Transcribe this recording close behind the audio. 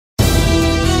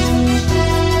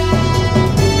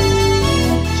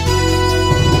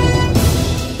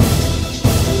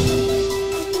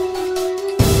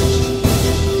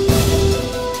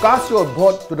cast your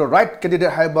vote to the right candidate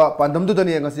haiba pandam du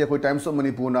dani ngasi khoi Times of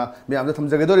Manipur na me am da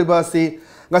thamjage do riba si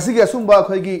ngasi gi asumba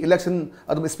khoi gi election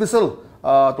adum special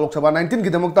Lok Sabha 19 gi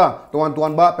damakta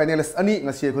tuan ba panelists ani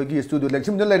ngasi khoi gi studio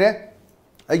lecture jal lere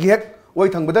ai gi hek oi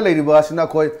thangbada leiriba sina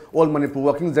khoi all Manipur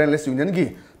working journalists union gi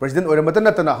president oiramatan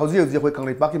natana hauji hauji khoi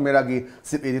kanglei paki mera gi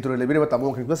chief editor lebire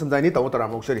tamong khing samjai taw tara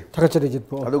moksari thakachari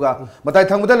jitpo aduga matai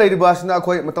thangbada leiriba sina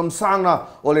khoi matam sangna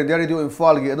all India radio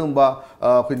Imphal gi adumba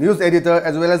khoi news editor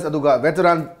as well as aduga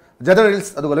veteran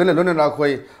journalists aduga lone na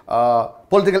khoi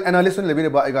political analyst lebire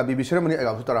ba aiga bibi sharmani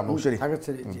aiga tara moksari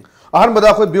thakachari ji ahan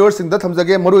bada khoi viewers sing da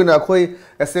thamjage maruina khoi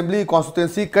assembly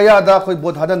constituency kaya da khoi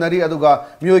bod hada nari aduga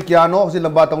mioi kyano hosi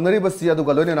lamba tawnari basi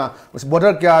aduga lone na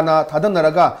border kyana thadan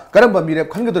naraga karamba mirep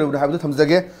khangge dore habu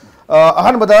thamjage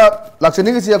ahan bada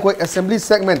lakchani gi khoi assembly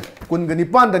segment kun gani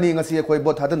pan dani ngasi khoi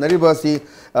bod hada nari basi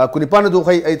kunipan du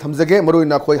khoi ai thamjage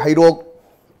maruina khoi hairok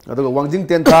aduga wangjing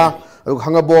tentha aduga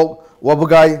hangabok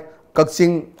wabagai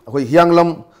kakching khoi hianglam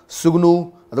sugnu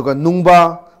aduga nungba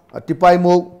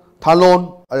tipaimuk thalon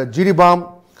jiribam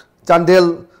chandel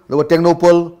aduga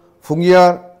technopol fungyar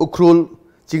ukrul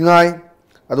chingai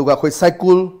aduga khoi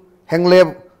cycle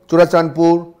hengleb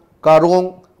churachandpur karong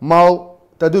mau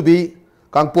tadubi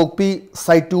kangpokpi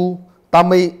saitu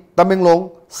tamai tamenglong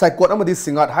saikot amadi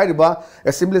singat hairiba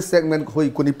assembly segment khoi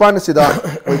kunipan sida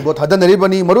khoi bot hadanari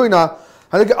bani maruina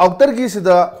hadaki outer gi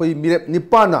sida khoi mirep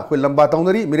nipana khoi lamba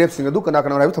tawnari mirep singadu kana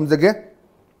kana rabi thamjage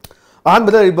ahan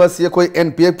bada riba si khoi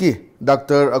NPF ki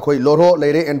Dr. Akhoi Loro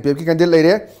leire NPF ki candidate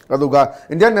leire aduga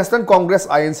Indian National Congress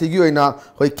INC gi oina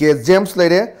khoi K James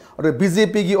leire aru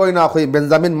BJP gi oina khoi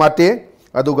Benjamin Mate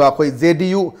aduga khoi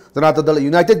JDU Janata Dal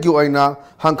United gi oina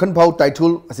Hangkhan Phau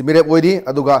Taitul asimire oidi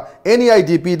aduga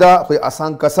NEIDP da khoi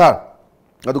Asang Kasar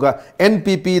aduga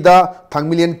NPP da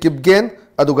Thangmilian Kipgen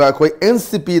aduga khoi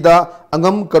NCP da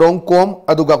Angam Karong Kom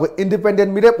aduga khoi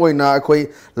Independent Mirep oina khoi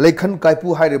Lekhan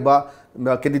Kaipu hairiba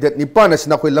candidate nipan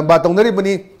asina khoi lamba tawnari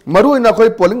bani maru ina khoi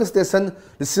polling station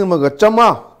lisinga chama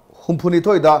humphuni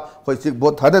thoida khoi chik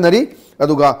bot hadanari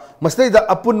aduga mastai da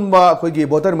apunba khoi gi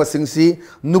voter masingsi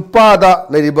nupa da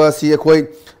leiriba si khoi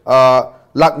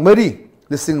lak mari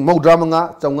lising maudra manga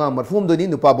chawnga marfum doni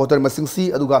nupa voter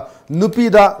masingsi aduga nupi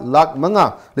da lak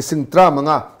manga lising tra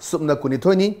manga supna kuni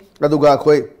thoini aduga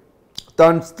khoi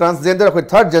transgender khoi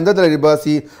third gender da leiriba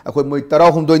si khoi moi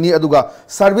tara humdoini aduga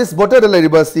service voter da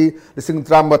leiriba si lising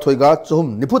tramba thoiga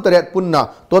chum niputare punna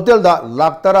total da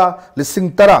lak tara lising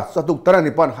tara satuk tara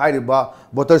nipan hairiba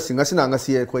voter singa sina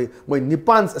ngasi khoi moi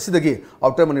nipan asidagi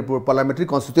outer Manipur parliamentary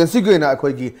constituency gi na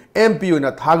khoi gi MP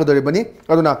na thagadori bani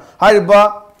aduna hairiba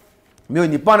mioi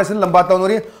nipan asin lamba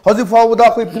tawnori hoji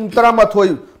fawda khoi pung tara ma thoi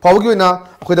fawgi na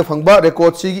khoi da phangba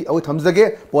record si oi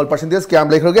thamjage poll percentage kyam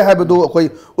lekhrage habadu khoi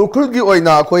urkhul gi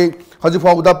oina khoi hoji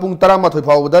fawda pung tara ma thoi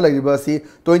fawda leiriba si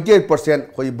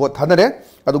 28% khoi vote thanare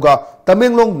aduga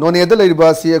tamenglong none da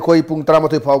leiriba si khoi pung tara ma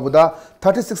thoi fawda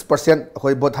 36%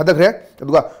 khoi vote hadagre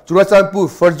aduga churachandpur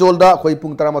farjol da khoi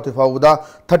pung tara ma thoi fawda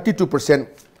 32%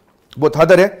 vote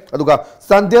hadare aduga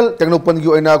sandel technopan gi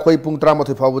oina khoi pung tara ma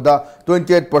thoi fawda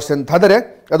 28% hadare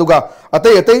aduga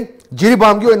atai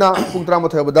jiribam gi oina pung tara ma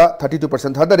thoi fawda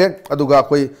 32% hadare aduga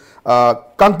khoi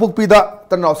kangpukpi da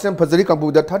tanaw sem phajari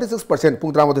kangpuk da 36%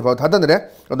 pung tara ma thoi fawda hadare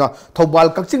aduna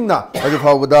thobal kakching na aji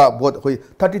fawda vote khoi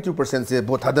 32% se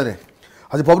vote hadare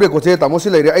aji fawre ko che tamosi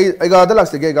leire ai ga da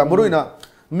lakse ge ga moruina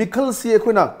mikhal si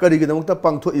khoina kari gi damukta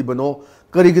pangtho ibano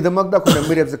kari gi damakta khoina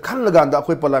mirep se khan laga da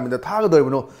khoi parliament da thaga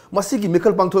doibano masi gi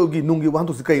mikhal pangtho gi nungi wan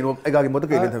to se kaino ai ga gi mota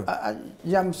kai le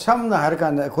yam samna har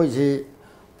kan khoi ji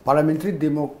parliamentary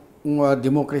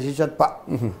democracy chatpa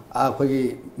khoi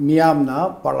gi miam na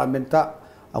parliament ta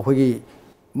khoi gi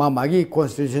magi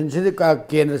constitution se ka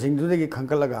kendra sing du gi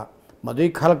khangkal laga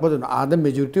madui khalak badun ada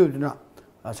majority uduna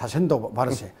shasan do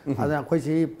bharase ada khoi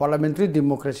ji parliamentary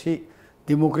democracy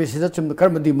da chum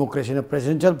karma democracy na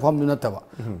presidential form na taba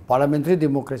parliamentary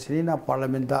democracy na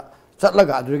parliament da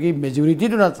chatlaga adugi majority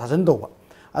duna sasan do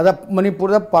ada Manipur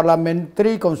da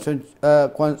parliamentary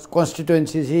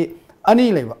constituency si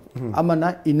ani leba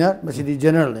amana inner masidi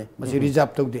general ne masi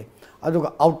reserve tawde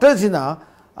aduga outer sina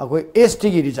akoi ST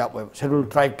gi reserve scheduled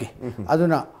tribe ki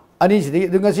aduna ani sidi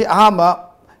dunga si ahama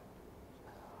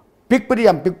pikpari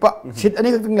am pikpa sit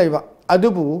ani khakting leba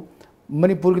adubu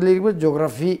Manipur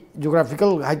ki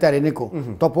geographical haitare ne ko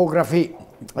topography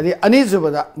adi ani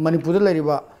zubada Manipur la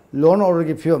riba law and order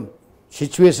ki film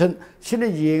situation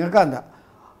sine yenga kanda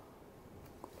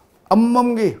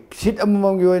ammam gi sit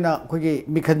ammam gi oina khoi gi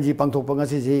mikhanji pangthok panga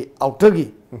si ji outer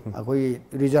gi khoi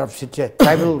reserve seat che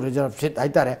tribal reserve seat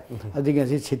haitare adi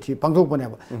gi seat chi pangthok bane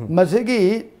ba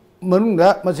masigi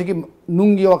manungda masigi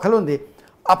nungi wakhalon de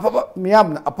apaba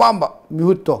मियाम अपाम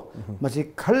मिहुतो मसी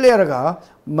खल्लेरगा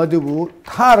मधुबु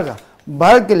थारगा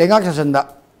भारत के लेंगा शासन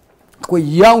कोई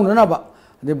याउननाबा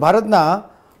अदे भारतना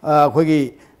अखोगी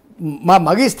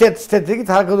मागी state की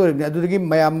थारकदोरिबने अदुदगी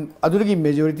मयाम अदुदगी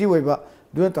majority ओइबा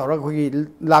दुना तौरा अखोगी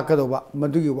लाकदोबा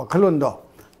मधुगी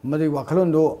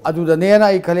वखलोंदो अदुदनेना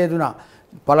आई खले दुना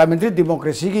पार्लियामेंट्री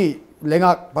डेमोक्रेसी की लेंगा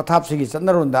पथाप सिगी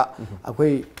चन्नरोंदा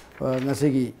अखोई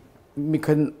ngasiगी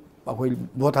मिखन अखोई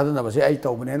भोट थादनबसे आई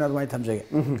तौबनेना अदुमाय थमजगे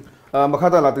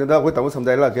मखाता लातदा अखोई तमु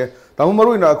समजाय लाके तमु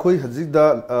मरुइना अखोई हजिदा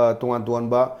तोंगान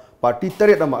तोंगानबा पार्टी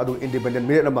तरेट अमा अदु इंडिपेंडेंट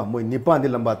मेरिट अमा मोय निपान दि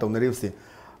लंबा तौनरिबसे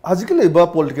हजिक लेबा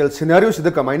पॉलिटिकल सिनेरियो सिदा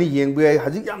कमाइनी येंबे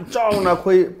हजिक याम चावना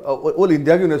अखोई ऑल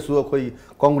इंडिया की नसु अखोई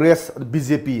कांग्रेस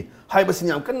बीजेपी हाइबसिन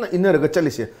याम कन्ना इनरगा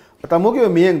चलिसे तमु के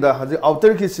मियंगदा हजिक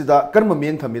आउटर की सिदा कर्म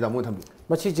मियंग थमिदा मु थमि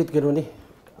मछि जित केरोनी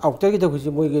आउटर की दखुसि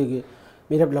मोय गे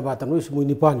मेरब लबा तमु मोय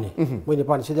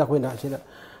निपान सिदा अखोइना सिदा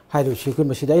हाइरो सी कोइ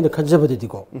मसिदा इन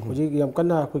खंजबदिको हजिक याम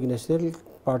कन्ना अखोई नेशनल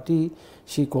पार्टी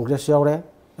सी कांग्रेस यावरे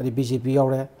अदि बीजेपी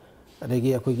यावरे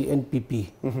अदगी अखोई एनपीपी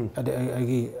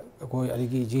अदगी अखोई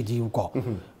अदगी जीडीयू को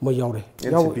मोय यावरे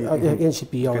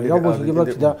एनसीपी यावरे यावबो सिगी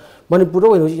मक्सिदा मणिपुर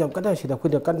ओइ हजिक याम कन्ना सिदा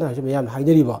खुदा कन्ना हजि मयाम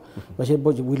हाइनरिबा मसे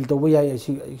विल तोबो याय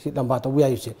सि लंबा तोबो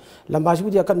याय से लंबा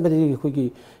सिबुदि अकनबदि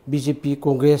अखोई बीजेपी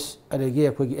कांग्रेस अदगी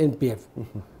अखोई एनपीएफ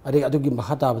अरे अदुगी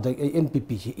महाताबदा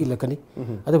एनपीपी सी इलकनी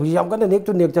अदु हजि याम कन्ना नेक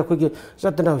टू नेक अखोई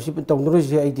चतना हजि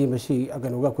तौनरोजि आइदि मसी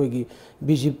अगनोगा अखोई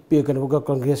बीजेपी कनोगा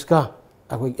कांग्रेस का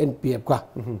अखोई एनपीएफ का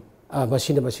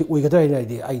मसीने मसी उइगदा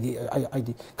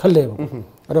आइदी खल्लेबो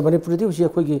अरे मणिपुरदि हजि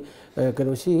अखोई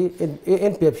कनोसी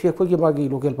एनपीएफ सी अखोई मागी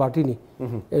लोकल पार्टी नि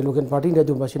लोकल पार्टी ने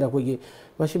दु मसीना अखोई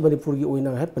मसी मणिपुर की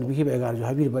ओइना है पनबिहि बेगार जो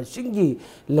हाबिरबा सिंगी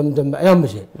लमदम अयाम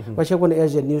से मसी कोन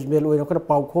एज ए न्यूज मेल ओइना खरा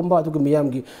पाउ खोमबा अदुग मियाम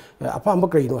की अपाम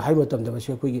कइनो हाइ मतम द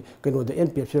मसी अखोई कनो द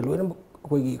एनपीएफ से लोइना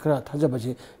अखोई खरा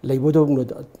थाजबसे लेबोदो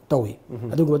तौई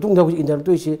अदुग मतुंग the inter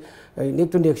तोइसे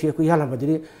neck to neck से अखोई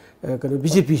यालाबदि कनो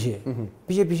बीजेपी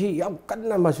से याम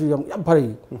कन्ना मसु याम फरै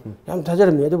याम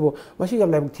थाजरमी अदुबो मसी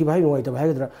याम लाइक थि भाई नोय त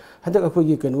भाइगद्रा हदक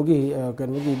अखोई कनोगी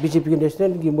बीजेपी की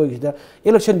नेशनल की मोइदा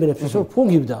election benefit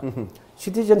फोंगिबदा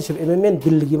citizenship amendment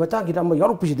bill की मतांगी अमा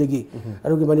यारुपसिदगी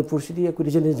अरुगी मणिपुर सिटी अखोई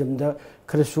रीजनलिज्म दा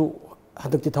खरसु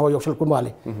हदक थवा योसल को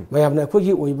माले मयामना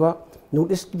अखोई ओइबा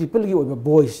नॉर्थ ईस्ट पीपल की ओइबा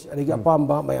वॉइस अदगी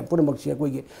अपाम्बा मयाम पुनमक्सी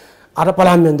अखोई आरा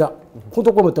पार्लियामेंट दा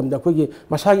खुंतोको मतम दा अखोई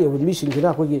मसागी ओबि सिंगिना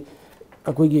अखोई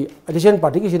अखोई एडिशन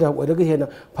पार्टी की सिदा ओइरगे हेना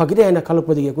फगिदे हेना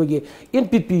खलपदगी अखोई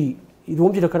एनपीपी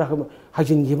रोम जिदा खरा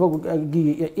हाजिन गी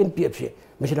एनपीएफ से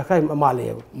मसिदा खरा माले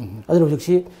अदु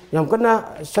हजिक्सी याम कन्ना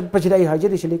सटपसिदा आई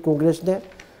हाजिरिसिनि कांग्रेस ने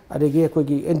अदगी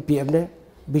अखोई एनपीएफ ने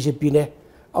बीजेपी ने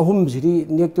अहुम जिदी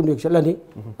नेक टू नेक चलनी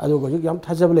अदु हजिक याम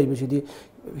थाजब लैबसिदी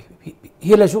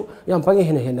हेलसु याम पंगे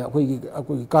हेना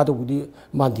अखोई कादोबुदी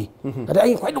मांदी अदे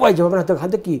आई क्वाइ नुवाइ जब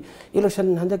हदकी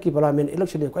इलेक्शन हदकी पार्लियामेंट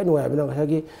इलेक्शन क्वाइ नुवाइ बना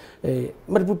हगी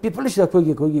मणिपुर पीपल से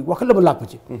अखोई वखल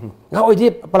लापचे ना ओइदि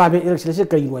पार्लियामेंट इलेक्शन से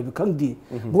कई नुवाइ खंगदी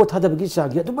भोट थादबगी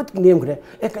चागी अदुबत नेमखरे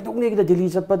ए कदोंने गिदा दिल्ली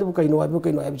चटपदु कई नुवाइ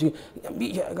बि बि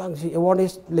गांग से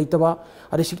अवेयरनेस लेतबा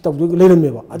अदे सिक तबदु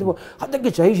लेरमेबा अदु हदकी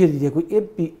चाहि से दि अखोई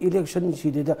एपी इलेक्शन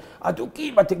सिदेदा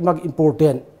अदुकी मतिक मग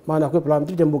इंपोर्टेंट माना अखोई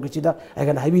पार्लियामेंट्री डेमोक्रेसी दा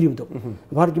एगन हाइबिरिबदो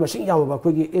भारत की मसिंग यामबा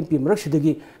अखोई एमपी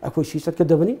मरक्सिदगी अखोई सी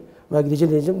चटकदबनी मागी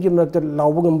रीजनलिज्म की मरक्ता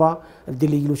लाउब गंबा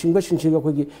दिल्ली की लुसिंग सिंग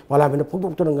अखोई पार्लियामेंट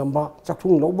फोंदोक्तन गंबा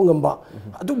चाखुंग लौब गंबा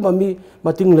अदु ममी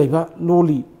मतिंग लेबा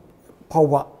लोली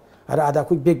फावबा अरा आदा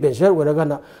अखोई बैक बेंचर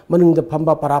ओरगाना मनिंग द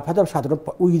फंबा परा फदब सादर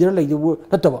उइदर लेदबु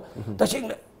नतबा तसिंग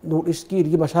नॉर्थ ईस्ट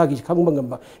की मसागी खंगबा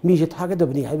गंबा मीसे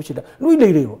थागदबनी हाइबसिदा लुइ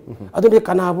लेरेबो अदुने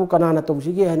कनाबु कनाना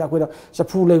तौसिगे हैना अखोइना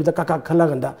चफु लेबदा काका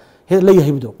खलागंदा हे लई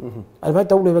हाइबदो अदबाय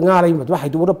तौ लेबा nga rai मदवा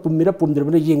हाइदोरा पुमिरा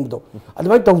पुमदरबने येंगदो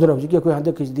अदबाय तौदरा हजिक अखोइ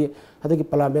हदक किसदि हदकी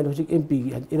parliament हजिक MP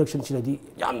election सिलदि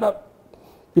यामना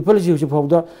people जी हजिक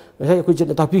फावदा अखोइ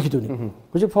जन तापी खिदुनी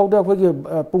हजिक फावदा अखोइ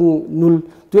पुंग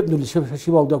 0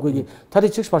 सिबावदा अखोइ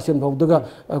 36% फावदगा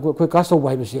अखोइ कास्ट तौबा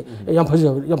हाइबसे याम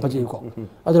फजे को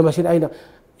अदर मसिन आइना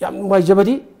याम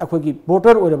माइजबदी अखोइ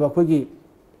वोटर ओइरबा अखोइ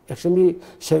एक्सएमबी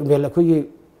सेगमेल अखोइ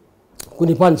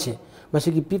कुनिपान से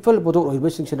मसिकी पीपल बोदो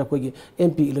ओइबसिंग से अखोइ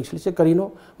एमपी इलेक्शन से करिनो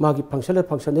मागी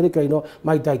फंक्शन दे करिनो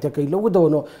माइ दायित्व कई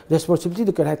लौगदोनो रेस्पोंसिबिलिटी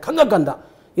दे करा खंगा गंदा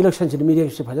इलेक्शन से मीडिया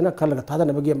से फजना खलगा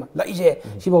थादना बगे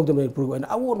लाइजे सिबावदो मणिपुर ओइना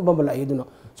अवोन बम लाइ दुनो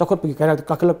चखोटपगी करा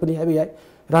काकलकपनी हाबि याय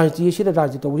राजनीति से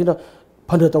राजनीति तौजिना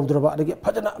फन तौद्रबा अदगे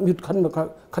फजना म्यूट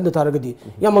खन तारगदी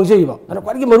या मंगजैबा अना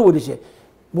क्वारगी मरु ओदिसे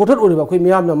वोटर ओरिबा अखोइ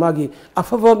मियामना मागी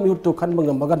अफबा म्यूट तो खन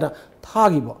मंगमगना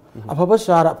थागिबो अफबा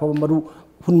सारा अफबा मरु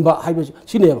हुनबा हाइबे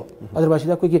सिनेबो अदरवाइज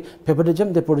अखोइ फेवरिटिज्म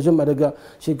डेपोटिज्म अदगा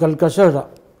सि कल्चर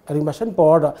अदि मसन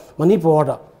पावर मनी पावर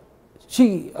सी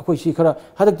अखोई सी खरा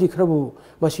हदक खरबु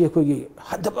मसी अखोई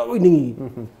हदबा ओइनिंगी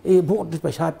ए बोट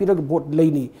पैसा पिरग बोट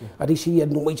लेनी अदि सी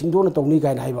नुमै चिंदोन तौनी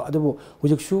गाइन हाइबा अदबु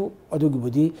हुजकसु अदुगी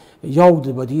बुदी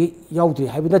याउदे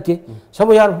हाइबा नते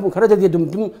समय यार खरा जदि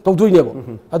दुम तौदुइनेबो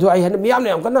अदु आई हन मियाम ने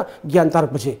हमकना ज्ञान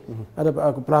तारकपसे अद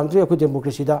प्रधानमंत्री अखोई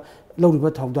डेमोक्रेसी दा लौरिबा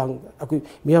थौदांग अखोई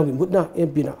मियाम की मुदना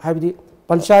एमपी ना हाइबदी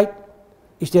पंचायत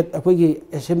स्टेट अखोई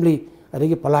असेंबली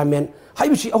अदगी पार्लियामेंट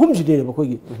हाइबसी अहुमसिने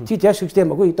बखोई टीटीआर सिस्टम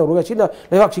अखोई तौरगा सिना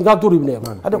लेबाक सिंगाक तुरिबने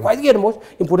अद क्वाइदगी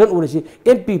मोस्ट इंपोर्टेंट ओरसी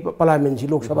एमपी पार्लियामेंट सि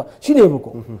लोक सभा सिने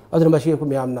बको अदर मसी अखो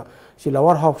मियामना सि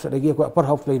लोअर हाउस अदगी अखो अपर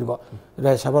हाउस लेरिबा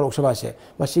राज्य सभा लोक सभा से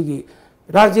मसीगी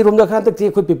राज्य रूम खान तक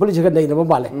अखोई पीपल जगह नहीं नब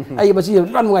माले आई मसी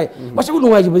नुंगाई मसी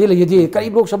नुंगाई बदि लेयदि करी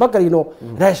लोक सभा करीनो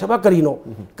राज्य सभा करीनो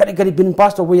करी करी बिन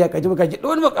पास तब या कई कई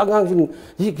लोनमक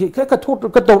आगांग खा थोट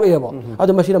कतौरेबो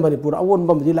अद मसीना मणिपुर अवोन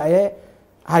बमदि लाए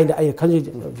हाइना आई खंजी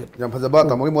यम फजबा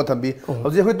तमोगी मोथंबी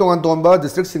हौजी अखोई तोंगान तोंबा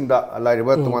डिस्ट्रिक्ट सिंगदा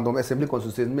लाइरबा तोंगान तोंबा असेंबली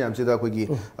कॉन्स्टिट्यूएंसी में हमसिदा अखोगी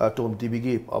टोम टीवी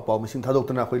की पाव मिसिंग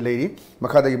थादोक्तना अखोई लेरी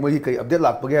मखादगी मोगी कई अपडेट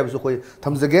लापगे हाबसु अखोई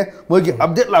थमजगे मोगी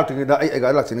अपडेट लाक्तिंगदा आई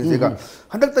एगा लाक्सिनी जेगा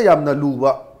हंदकता यामना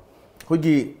लुबा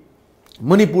अखोगी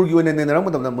मणिपुर की ओने नेनरम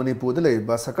मदमना मणिपुर द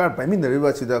लेबा सरकार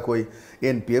पाइमिनरिबा सिदा अखोई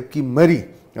एनपीएफ की मरी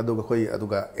अदुगा अखोई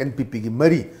अदुगा एनपीपी की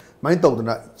मरी माइन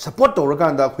तौदना सपोर्ट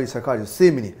तौरकांदा अखोई सरकार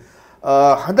सेमिनी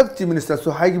हंदक चीफ मिनिस्टर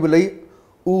सो हाइगिब लई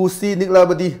उसी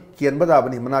निकलाबदी केन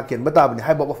बताबनी मना केन बताबनी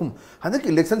हाइबा बफुम हंदक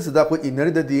इलेक्शन सिदा कोई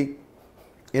इनरिददी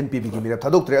एनपीपी की मिरा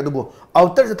थादोक्तरे अदुबो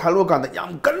आउटर से थालो कांदा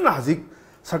याम कन्ना हजिक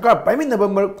सरकार पाइमिनबा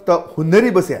मरकता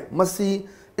हुनरिबसे मसी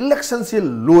इलेक्शन से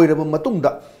लोइरबा मतुंगदा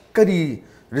करी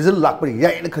रिजल्ट लापरी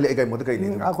याइन खले एगाई मोद कई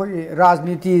लेना अखोई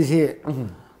राजनीति से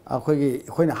अखोई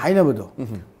अखोइना हाइनबदो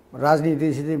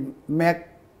राजनीति से मेक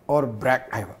और ब्रेक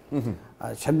हाइबा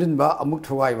समझिनबा अमुक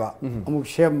थुगाइबा अमुक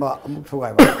सेमबा अमुक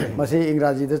थुगाइबा मसे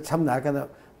इंग्राजीदा समना हारकना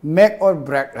मेक और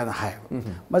ब्रेक अन हाइबा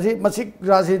मसे मसे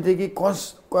राजनीति की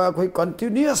कोई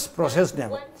कंटिन्यूअस प्रोसेस ने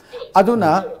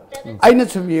अदुना आइना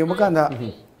सुम येमकाना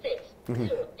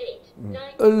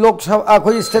लोक सभा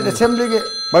अखोई स्टेट असेंबली के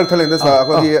मर थलेंदा सा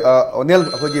अखोगी ओनेल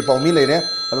अखोगी पाउमी लेरे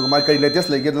अदुगा मार करी लेटेस्ट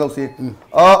लेगे दलौसी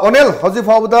ओनेल हजि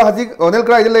फावदा हजि ओनेल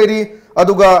क्राइ लेरी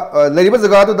अदुगा लेरिबा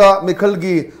जगह दुदा मिखल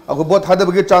की अगो बोट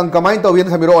थादबगे चांग कमाइन तौयन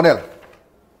थमिरो ओनेल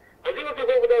हजि मते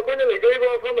फावदा कोने लेगैबा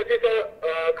फम मसे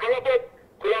खालापा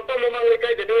खुलापा ममांग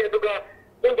लेकाइ दने अदुगा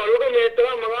तुम बारोगा में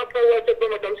तरा मंगा पावा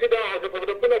चप्पा मतमसिदा हजि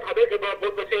फावदा पुना थादे के बा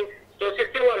बोट मसिंग तो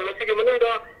 61 मसिगे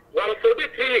मनंदा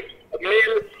 143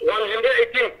 mail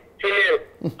 118 female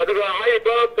अदुगा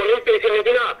हाइबा police station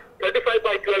लेदिना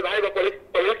 35/12 हाइबा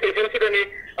police station Sydney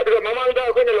अदुगा ममांगदा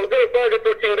कोने लोगे पा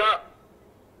रिपोर्टिंगदा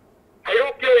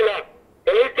हाइरोक्योला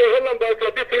पुलिस स्टेशन नंबर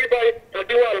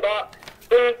 33/31 दा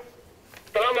तुम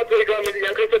तरामथोइगा मिल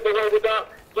यांकरे चतुर्गुदा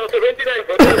 279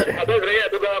 वोटर्स अदर रे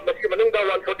अदुगा मस्की मनंगदा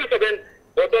 147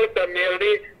 वोटर्स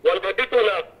मेलनी 132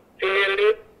 ना फीमेलनी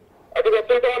अदुगा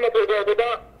तुम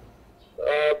तरामथोइगा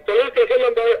पुलिस स्टेशन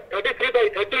नंबर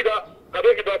 33/30 दा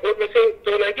अदुगी दा वोट मिसिंग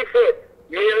 294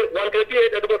 मेल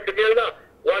 138 अदुगा फीमेल ना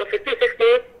 156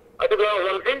 ने अदुगा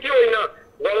 120 ओइना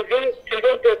 120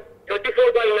 चिल्ड्रन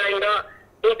 34/9 दा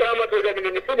तुम तरामथोइगा मिल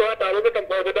निपुना तारुगा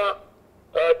तंपोदा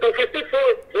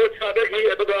 254 votes sadagi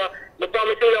aduga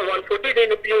nupamisina 140 de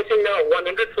nupiyosina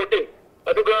 114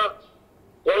 aduga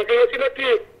 106 ki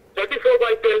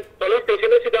 34/10 police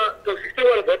station sida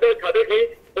 261 voters sadagi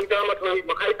tunta mathoi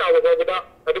makhai tawa goda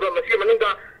aduga masi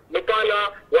maninga nupana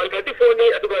 134 ni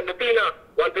aduga nupina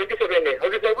 127 ne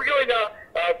hoji sabugi oina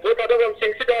vote adagam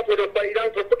singsida podo pa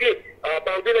irang thopki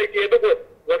paudi lai ke adugo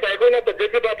wasai koina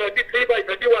tadjeba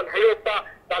 33/31 hayota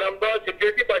taramba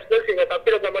security personnel singa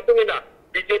tapira gamatungina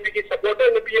BJP की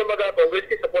supporter नुपी मगा कांग्रेस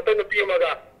की supporter नुपी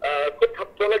मगा कुछ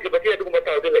थोड़ा के बकी अदुग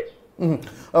मता होदले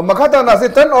मखाता ना से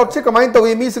टर्न आउट से कमाइन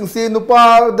तवी मी सिंगसे नुपा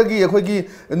दगी अखोगी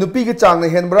नुपी के चांग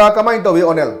हेनब्रा कमाइन तवी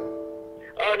ओनेल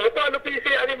नुपा नुपी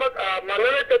से अनिमक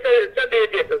मानले तते चदे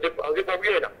दे हजि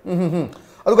पबिना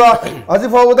अदुगा हजि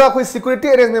फावदा कोई सिक्योरिटी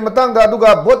अरेंजमेंट मतंग दा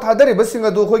अदुगा बोट थादरि बसिंग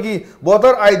अदु खोगी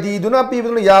वोटर आईडी दुना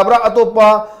पीबदुना याब्रा अतोपा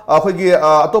अखोगी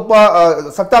अतोपा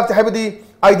सक्ताक हाइबदी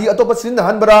आईडी अतोपा सिन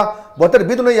हनबरा वोटर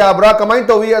बिदुना याब्रा कमाइन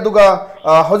तवी अदुगा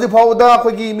हजि फावदा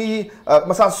खोगी मी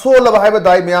मसा सोलब हाइब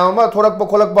दाई म्यामा थोरक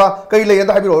खोलक कई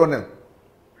लेयंदा हाइबिरो रोनेल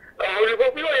हजि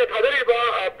पबिलो या थादरि बा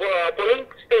पोलिंग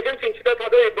स्टेशन सिंचिता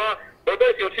थादरि बा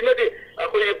वोटर सिंचिनदि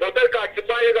अखोई वोटर कार्ड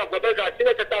सिपायगा वोटर कार्ड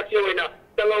सिना चटाकी होइना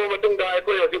तंगव मतुंगा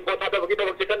अखोई हजि पोथादा बगी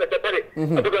तबक सिकन चतरे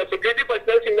अदुगा सिक्योरिटी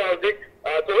पर्सनल सिंगा हजि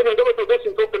तो नंदो तो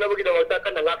सिंको कनबगी दवता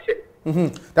कन लाक्से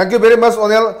Thank you very much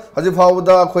Onel Haji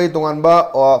Fawda khoi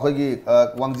tonganba khoi gi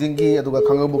wangjing gi aduga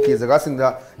khangabu ki jaga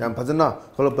singda yam phajana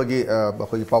tholopagi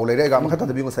khoi paw leire ga makha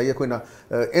tabi ngo sai khoina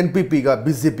NPP ga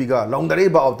BJP ga longdare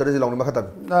ba outer ji long makha tabi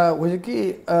hoji ki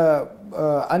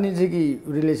ani ji gi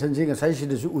relationship ga sai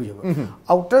sidu uye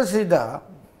outer sida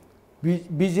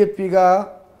BJP ga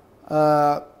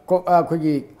khoi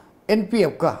gi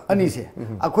NPF ka ani se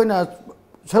akoina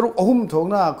saruk ahum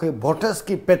thongna khoi voters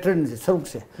ki pattern se saruk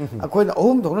se akoina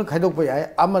ahum thongna khaidok pa yai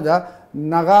amada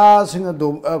naga singa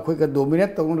do khoi ka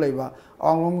dominate tong leiba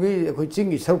angom gi khoi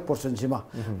ching gi saruk portion sima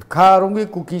kharong gi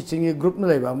kuki ching gi group na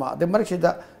leiba ma de mar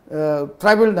sida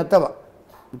tribal nataba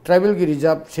tribal gi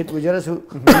reserve seat wajara su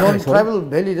non tribal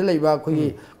valley de leiba khoi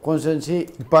gi constituency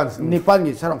nipan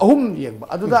gi saruk ahum yengba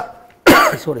aduda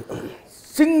sorry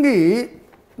singi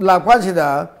lakpa sida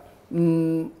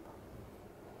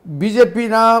BJP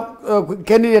na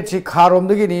candidate si kharom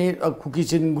dagi ni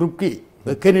kukichin group ki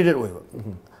candidate hoiba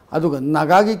aduga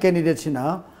naga gi candidate si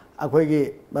na akhoi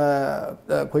gi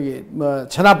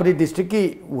Chanapati district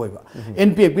ki hoiba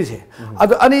NPP se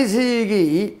adu ani si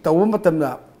gi tawu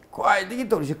matamna khoi dagi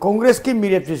to si congress ki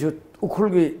mirep si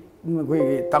ukhul gi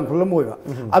khoi tangkhulam hoiba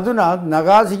aduna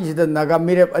naga si sida naga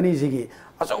mirep ani si gi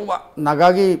asawa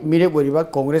naga gi mirep hoiba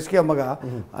congress ki amaga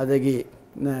adagi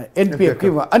NPF ki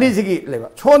ma ani sigi leba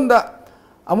chonda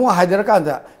amu Hyderabad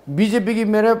BJP ki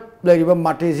mere leba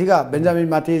mate siga Benjamin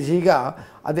mate siga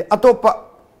ade atopa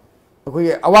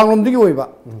koi awangrom digi hoiba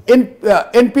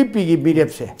NPP ki BJP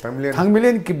se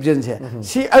thangmilen kipjen se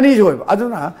si ani hoiba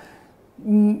aduna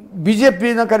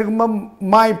BJP na kariguma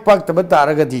mai pak tab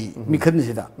taragadi mikhan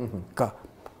sida ka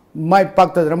mai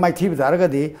pak tadra mai thi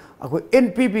taragadi ako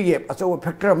NPP ge aso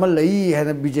factor ma lei hai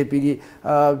na BJP gi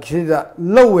khida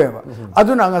lowe ba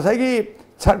aduna nga sai gi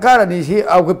sarkar ani si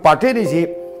ako party ni si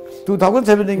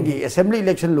 2017 gi assembly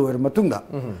election lower matungda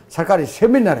sarkar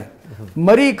seminar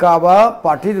mari ka ba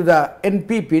party da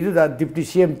NPP da deputy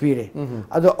CM pire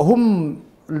ado ahum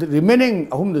remaining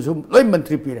ahum da sum loi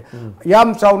mantri pire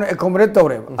yam chauna accommodate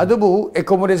tawre adubu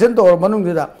accommodation tawr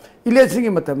manung da election gi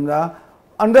matamda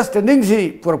understanding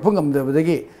si purapungam da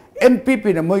badagi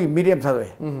NPP na moi medium thadwe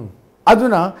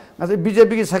aduna ngasai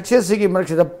BJP ki success gi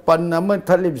marksida pan am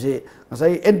thalib se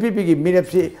ngasai NPP gi medium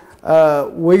se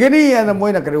wegani ana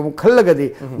moina kare khallagadi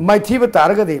maithi ba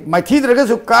taragadi maithi draga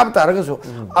su kab taraga su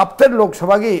after Lok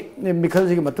Sabha gi mikhal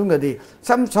ji gi matungadi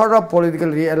some sort of political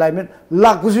realignment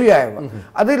lakbusu yai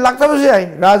adi laktabusu yai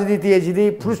rajniti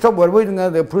ejidi full stop borboi dunga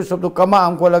the full stop to kama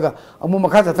am ko laga amu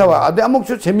makha thawa adi amuk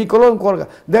su semicolon ko laga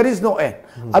there is no end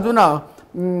aduna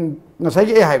ngasai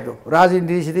gi haibdo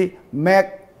rajniti sidi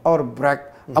make or break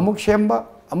amuk shemba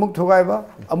amuk thogaiba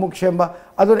amuk shemba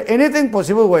aduna anything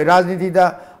possible way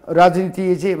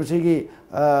rajniti je masi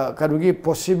kanugi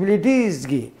possibilities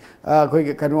gi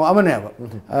koi kanu amane ba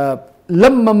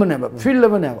lam amane ba fil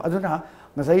amane ba aduna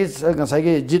ngasai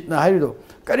gi jitna haido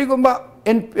karigomba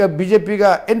BJP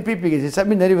ga NPP gi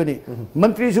saminari bani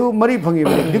mantri su mari phangi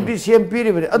bani deputy CM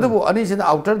piri bani adubu ani sina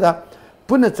outer da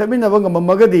punna chamina banga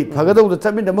magadi phagadu da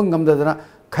chamina bangam da na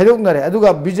khaidok nare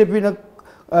aduga BJP na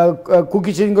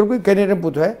kukichin group ki candidate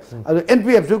puthe adu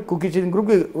NPF su kukichin group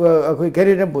ki koi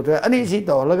candidate puthe ani si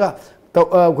to laga to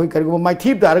koi karigo mai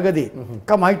thip daragadi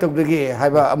kamai tokdagi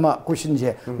haiba ama question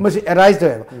je masi arise to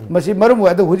masi marum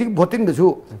adu huji voting da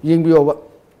su yengbiyo ba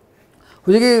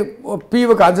huji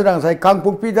piba kanjana sai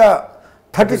kangpukpi da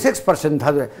 36%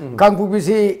 thadre kangpukpi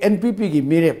si NPP gi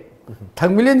mere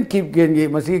thangmilen kip gen gi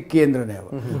masi kendra ne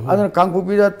ba adana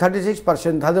kangpukpi da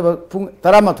 36% thadaba pung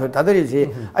tarama thoi thadari si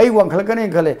ai wangkhal kane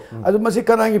khale adu masi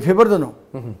kana gi favor dono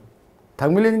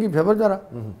thangmilen gi favor dara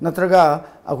natraga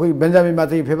akoi Benjamin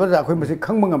mati favor da akoi masi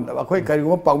khangmangam da akoi kari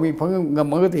go pawmi phangam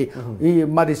magati I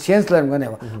mari sense lan gane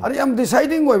ba ari am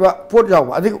deciding oi ba pot jaw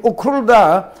ba adi okhul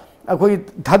da akoi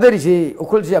thadari si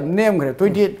okhul si am name gre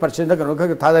 28% da kano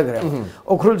kha thada gre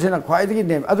okhul sina khwai di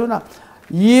name aduna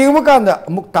yengba kanda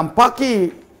muk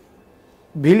tampaki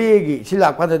biligi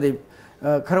silak pada de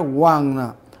khara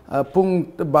wangna pung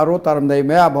baro taram dai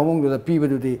maya bhamung da pi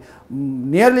bedu di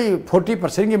nearly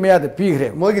 40% gi maya da pi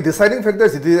gre moi gi deciding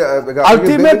factors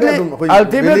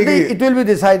ultimately it will be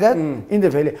decided in the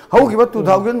valley how gi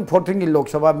 2014 gi Lok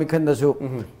Sabha mikhan da su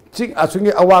ching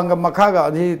asungi awanga makha ga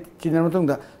ni kinan matung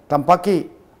da tampaki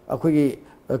akoi gi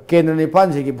Kendra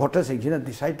Nipan gi voter section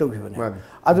decide to give ne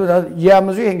adu da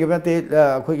yamju henge bate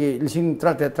akoi gi lising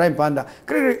trai panda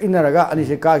kre inaraga ani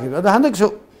se ka gi adu handak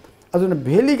so adu na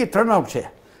valley gi turnout se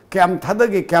kyam thada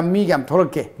ge kyam mi kyam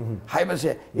thorke haiba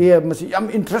se e masi yam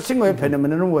interesting way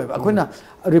phenomenon way akoina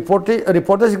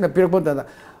reporter sing na pirak bon da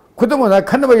खुदम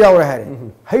खनब यावर है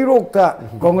हैरोक्ता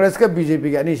कांग्रेस का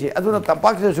BJP का नहीं से अदुना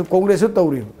तंपाक से Congress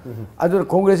तौरी अदुना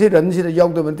Congress run से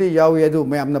यावदबंते यावे अदु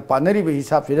मयामना पानरी बे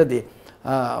हिसाब से दे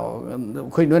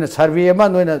कोई नोना सर्वे अमा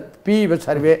नोना पीब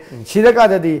सर्वे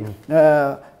सिदकाददी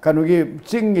कनुगी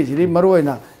चिंगी सिदी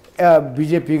मरोइना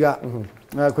बीजेपी का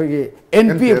कोई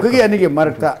एनपी कोई अने के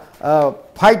मरकता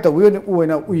फाइट तौयो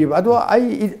उइना उइबा अदु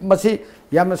आई मसी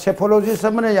याम सेफोलॉजिस्ट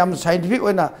हमने याम साइंटिफिक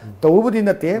होना तौबुदी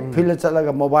नते फील्ड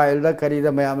चलगा मोबाइल दा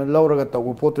करीदा मयाम लौरगा तौ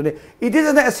पोतुने इट इज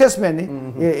एन असेसमेंट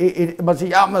नि मसी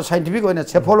याम साइंटिफिक होना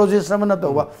सेफोलॉजिस्ट हमने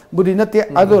तौबा बुदी नते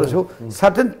अदोरसु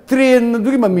सर्टेन ट्रेन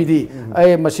दुगी ममीदी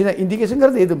ए मसीना इंडिकेशन कर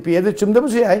दे पी अदु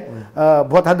चुमदबसु याय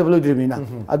भोट हादबलो द्रिमिना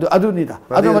अदु अदुनिदा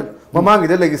अदु ममांगी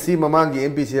दे लेगसी ममांगी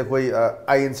एमपीसी कोई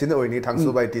आईएन सिन ओइनी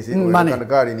थांगसु बाय टीसी ओइना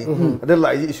कारिनी अदु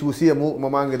लाई इशू सी अमु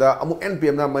ममांगी दा अमु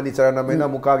एनपीएम ना मनी चरना मेना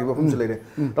मुकागी बफुम से लेरे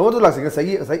तब तो लासिंग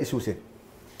सही सही इशू से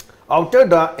आउटर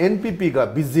दा एनपीपी का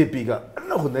बीजेपी का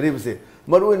न होनरे बसे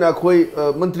मरुइना कोई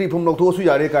मंत्री फुम लौथोसु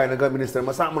यारे कायना का मिनिस्टर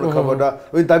मसा मन खबर दा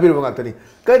ओइ ताबिर बंगातनी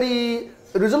करी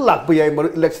रिजल्ट लाख पे याय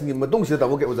इलेक्शन की मतुंग से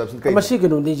तबो के ऑब्जर्वेशन कई मसी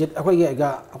गनो नि जे अखोय गा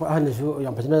अहनसु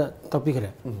याम फजना टॉपिक रे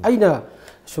आइना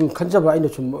सुम खंजबा आइना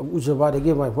सुम उजबा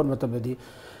देगे माय फोन मतबदी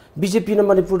बीजेपी न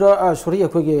मणिपुर सॉरी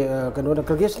अखोय के कनो न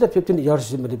कांग्रेस न 15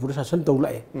 इयर्स मणिपुर शासन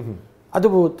तौलाए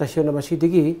अदुबो तसेना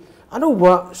मसीदगी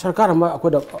अनौबा सरकार अमा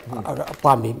अखोदा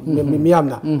पामी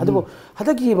मियामना अदुबो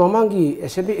हदगी ममांगी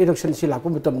असेंबली इलेक्शन सि लाको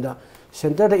मतमदा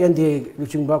सेंटर दा एनडीए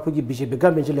लुचिंगबा अखोगी बीजेपी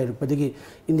गवर्नमेंट से लेरुपदगी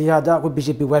इंडिया दा अखो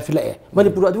बीजेपी वाइफ लाए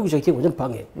मणिपुर अदुगी जैथे वजन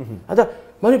पांगे अदा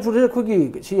मणिपुर अखोगी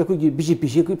सि अखोगी बीजेपी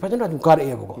सि अखोई फजना दु कार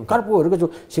एबको कारपो ओरगा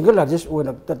जो सिंगल लार्जेस्ट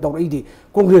ओना तौरईदी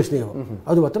कांग्रेस ने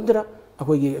अदु मतमदरा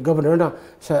अखोगी गवर्नर ना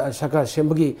सरकार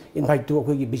सेंबगी इनवाइट टू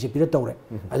अखोगी बीजेपी दा तौरे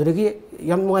अदुगी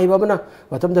याम नुआइबा बना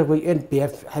मतमदा अखोई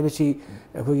एनपीएफ हाइबसी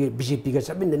अखोगी बीजेपी का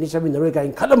चमिनरोय का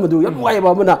खलमदु याम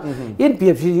नुआइबा बना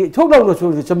एनपीएफ सि थोगलाउनो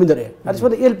सो चमिनरे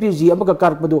अदसोदा एलपीजी अमका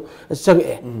कारपदु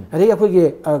संगे अरे अखोगी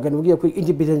कनोगी अखोई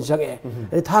इंडिपेंडेंस संगे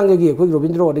अरे थांगगी अखोगी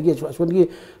रविंद्र अदगी असोदगी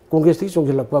कांग्रेस ती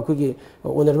सोंगलपा अखोगी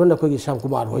ओनरवन अखोगी श्याम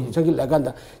कुमार होय संगी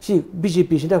लगांदा सि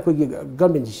बीजेपी सिना अखोगी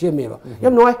गवर्नमेंट सेमेबा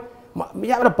याम नुआइ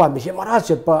मियाम पाम से मरा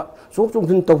चेपा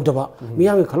सोचुन तौदबा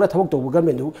मियाम खला थबक तौब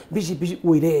गवर्नमेंट बीजेपी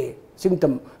ओइरे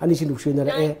सिंगतम अनि सिन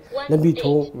दुखसिनरे लंबी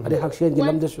थो अरे हक्सेन गी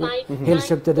लमदसु हेल्थ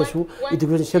सेक्टर दसु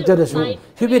एजुकेशन सेक्टर दसु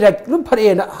हिबि राइट लुम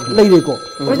फरेना लेरेको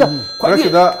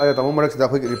मरकसिदा तमो मरकसिदा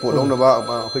खोइ रिपोर्ट लौनबा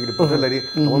खोइ रिपोर्ट लेरि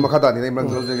तमो मखादा नि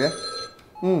मरक लौजगे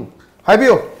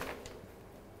हाइबियो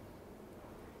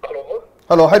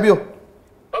हेलो हाइबियो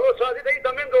हेलो सर दे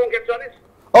दमेन दो के चालीस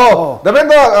Oh, Damen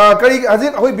da kari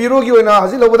hazin hoi biro gi hoina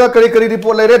hazin lobada kari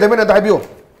report lai re Damen da haibio.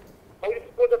 Hoi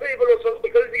report da fei bolo so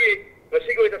because gi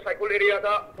ngasi go da cycle area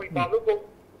da hoi palu ko.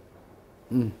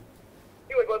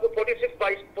 Ni hoi ba 46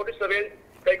 by 47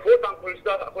 kai kho tang police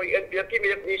da hoi NPF ki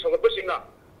me ni so ko singna.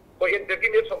 Hoi NPF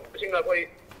ki me so singna hoi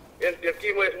NPF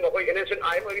ki mo so hoi NSN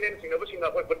I mo inen singna bo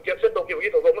singna hoi but capture to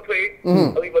ki to mo threi.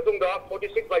 Hoi batung da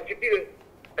 46 by 50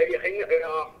 ai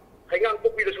hangang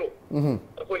puk bi da so.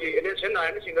 कोई election आया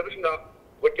नहीं single single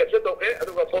वो कैसे तो है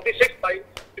अदुगा 46 by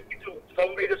 52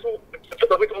 form में जो सब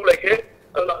तो भी तुम लेके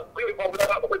अल्लाह कोई भी फॉर्म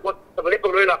लगा कोई बहुत तबले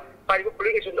तो लेना पाई को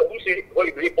पुलिस ने उनसे कोई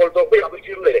रिपोर्ट तो कोई अभी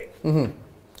चीज ले ले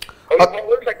और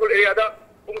फॉर्म साइकिल एरिया दा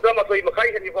तुम का मतलब मखाई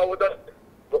है फॉर्म दा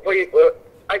कोई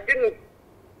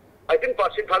I think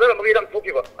पास था ना मगर हम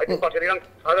ठोकी बा I think पास ने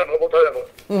था ना बहुत था ना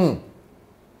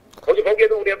हो जो ठोकी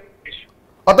तो उन्हें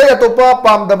अतय अतोपा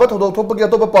पाम दब थोदोक थोपगी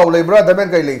अतोपा पाउ लेब्रा दमेन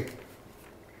kai ले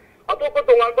अतोपा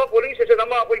तोंगांबा पोलिंग स्टेशन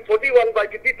अमा कोई 41 by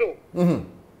 52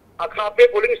 अखापे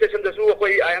पोलिंग स्टेशन दसु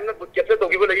कोई आयन न कैप्चर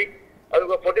तोगिबो लगी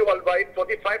अदुगा 41 by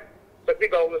 45 सक्ति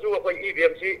गाउं दसु कोई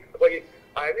ईवीएमसी कोई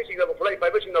आयन सिंगा फ्लाई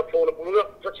फाइबर सिंगा फोन पुरुगा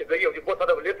सच्चे दई हो रिपोर्ट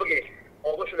था लेपगी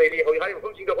ऑगस्ट लेरी हो हाई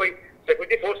हुकुम सिंगा कोई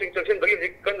सिक्योरिटी फोर्स इंस्ट्रक्शन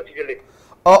दगी कन सिजले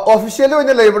ऑफिशियली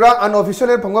ओने लेब्रा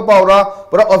अनऑफिशियली फंगा पाउरा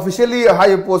पर ऑफिशियली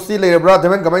हाई पोस्ट लेब्रा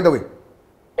दमेन कमाई दवी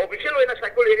ऑफिशियल ओने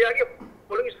साइकिल एरिया के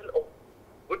पोलिंग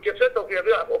कैप्चर तो के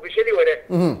ऑफिशियली हो रे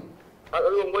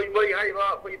अदु मोई हाई बा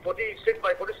कोई 46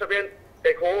 by 47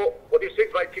 देखो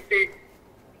 46 by 50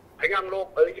 हंगाम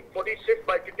लोग 46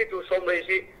 by 52 सोम रे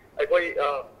सी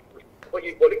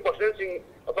कोई पोलिंग पर्सन सिंग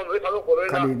अपन रे थालो को रे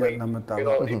ना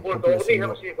रिपोर्ट तो नहीं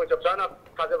हम सी कोई चपचाना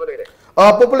थाजब ले रे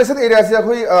पॉपुलेशन एरिया से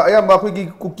कोई अयम कोई की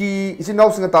कुकी इसी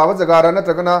नाउ सिंग तावा जगह रा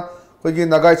नत्रगना कोई की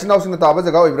नगा इसी नाउ सिंग तावा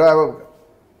जगह होइब्रा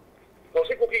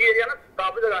कोसी कुकी एरिया ना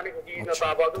तावा जगह नहीं कुकी ना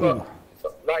तावा दुगा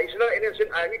ला इसना इनेशन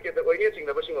आईनी के तो कोई सिंग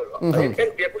ना बसिंग एन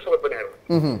पे पुश होत बने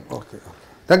okay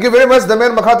thank you very much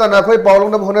दमेन मखाता ना कोई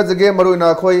पावलोंग ना होना जगे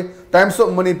मरुना कोई टाइम्स ऑफ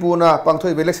मणिपुर ना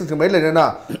पांगथोय इलेक्शन थि मै लेना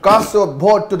cast of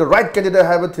vote to the right candidate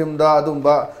have थिम दा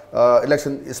दुंबा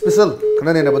इलेक्शन स्पेशल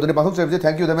खनने ना बदुनी पांगथोय जे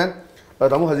थैंक यू दमेन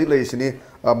तामो हजिक लेसिनी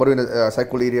मरुना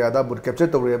साइकोल एरिया दा बुट कैप्चर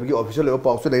तौरे बगी ऑफिशियल लेवल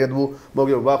पाउस ले यदु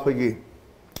मोगे बा खोगी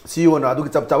सीओ ना अदु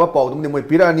चप चाबा पाउ दुम ने मोय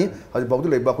पिरानी हजि पाउ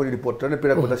ले बा खोगी रिपोर्टर ने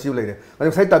पिरा कोदा सीओ लेरे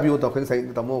अनि साइ ताबियो त खोगी साइ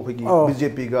तामो खोगी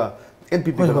बीजेपी गा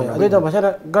NPP का अदे दा मसाना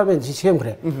गवर्नमेंट सिस्टम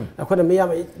खरे अखोना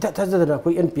मियाम थाजदना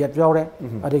कोई NPF यावरे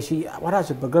अदे सी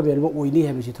वरास गवर्नमेंट मो ओइनी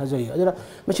है बिसी थाजय अदरा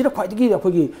मसिना ख्वाइदगी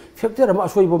अखोगी फैक्टर अमा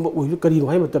असोइबो ओइलु करी नो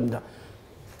हाय मतमदा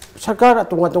सरकार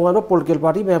तोंगा तोंगा नो पोलिटिकल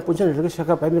पार्टी में पुछन रगे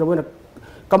सरकार पाइ मिरो मोना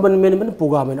कमन मैनेजमेंट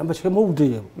प्रोग्राम है अब सेमौद्रे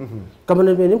कमन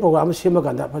मैनेजमेंट प्रोग्राम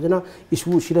सेमगांदा फजना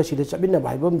इशू सिदा सिदा चबिना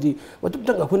भाइबमदी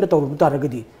मतुतंग अखोना तौरु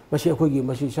तारगदी मसी अखोगी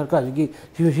मसी सरकार की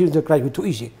फिजिकल क्राइम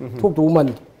थुइसे थोक तो मन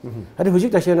अरे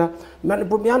हुजिक तसेना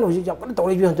मणिपुर म्यान हुजिक जापन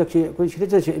तौरि बि हंतक से कोई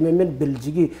सिदा से अमेंडमेंट बिल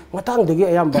जिगी मतंग दगी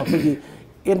अयाम बाखोगी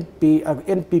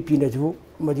NPP ने जो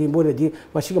मजी मोरेदी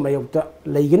मसी के मायौता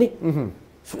लेगनी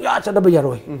सुया चदब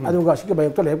यारोय अदुगा सिके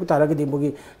बायौता लेबु तारगदी मोगी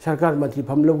सरकार मंत्री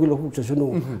फमलोगी लोहु चसुनु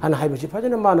अन हाइबसी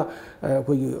फजना माना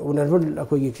कोई ऑनरेबल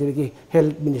कोई की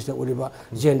हेल्थ मिनिस्टर ओरिबा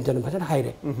जेंटन फजना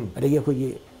हाइरे अदगी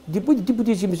कोई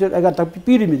डिप्यूटी चीफ मिनिस्टर अगा ता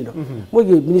पीरी मिदनो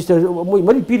मोगी मिनिस्टर मोई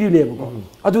मरी पीरी लेबको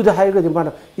अदुदा हाइगे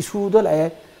माना इशूदा लाए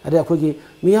अरे अखोगी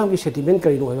मियाम की सेटलमेंट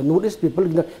करिनो नॉर्थ ईस्ट पीपल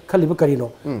की खलिबा करिनो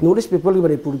नॉर्थ ईस्ट पीपल की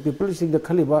मणिपुर पीपल सिंग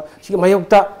खलिबा सिके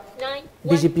मायौता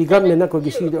बीजेपी गवर्नमेंट को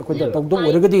गिसी को तौदो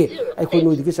ओरगदी अखोई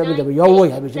नोदी के सबे दबे यावोय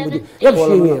हाबे सिमudi याम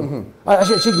सिंगे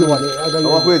असे सिगी वाने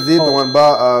अखोई जी तोन बा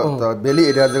बेली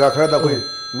एरिया जगह खरा दा कोई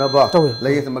नबा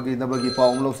लगे समगी नबगी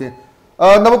पाउम लोसे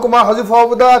नबकुमार हजि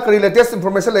फावदा करी लेटेस्ट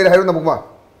इंफॉर्मेशन ले रहा नबकुमार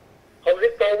हजि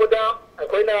फावदा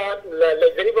अखोइना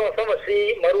लेजरीबो फमसी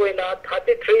मरुइना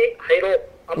 33 हाइरो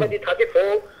अमदी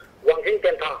 34 वांगिंग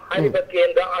टेंथा हाइबा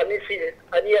केंद्र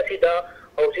अनि असिदा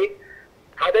हौसि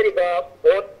थादरिबा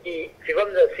बोर्ड की फिवम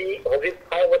जसी हौसि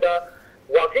फावदा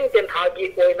वांगिंग टेंथा की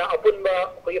कोइना अपुनबा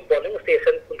कोई पोलिंग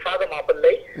स्टेशन कुंथागा मापन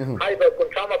लै हाइबा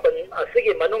कुंथा मापन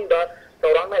असिगी मनुंगदा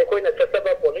तौरांगना अखोइना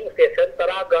चतबा पोलिंग स्टेशन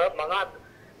तरागा मंगा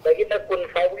दगिना कुन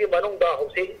फावगी मनुंगदा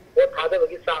हौसि बोर्ड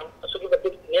थादबगी सांग असुगी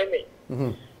बतिक नेमी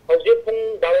हौसि पुंग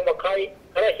दाव मखाई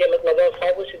खरा हेलक लबा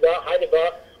फावसिदा हाइबा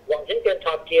वांगिंग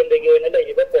टेंथा केंद्रगी ओइना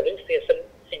लैबा पोलिंग स्टेशन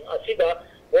सिंग असिदा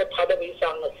बोर्ड थादबगी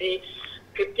सांग असि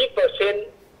 50%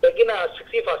 दगिना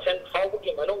 60%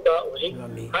 फावगी मनुंगदा हौसि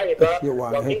हाइबा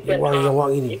वांगिंग टेंथा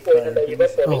ओइना लैबा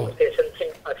पोलिंग स्टेशन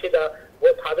सिंग असिदा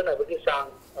बोर्ड थादनबगी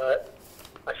सांग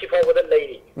असि फावदा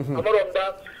लैरी अमरोंदा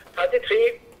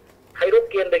 33 हाइरोप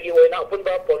केंद्रगी ओइना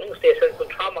अपुनबा पोलिंग स्टेशन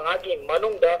कुंथा मंगा की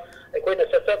मनुंगदा अखोइना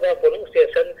सत्सबा पोलिंग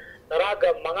स्टेशन तरागा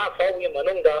मंगा फावगी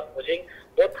मनुंगदा हुजिंग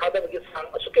बोट थादबगी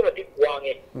सांग असुके मति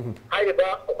वांगे हाइरिबा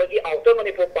अखोगी आउटर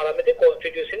मणिपुर पार्लियामेंट्री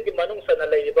कॉन्स्टिट्यूशन की मनुंग सना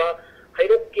लैरिबा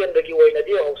हाइरोप केंद्रगी ओइना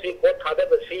दि हौसि बोट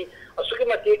थादबसी असुके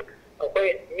मति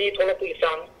अखोइ मी थोलपगी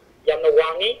सांग यामना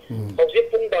वांगी हौसि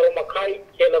पुंग दारो मखाई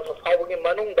खेला फावगी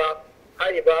मनुंगदा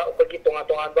हाइरिबा अखोगी तोंगा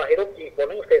तोंगानबा हाइरोप की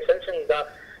पोलिंग स्टेशन सिंगदा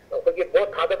अखोगी बोट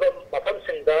थादबा मफम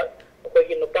सिंगदा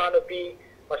अखोगी नुपा नुपी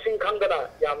मसिंग खंगना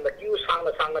यामना क्यू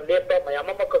सांगना लेपा मयाम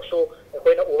अमकसु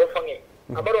अखोइना उबा फंगे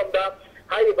अमरोंदा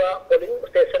हाइरिबा पोलिंग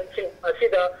स्टेशन सिंग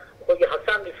असिदा अखोगी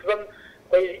हक्सान फिवम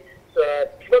कोई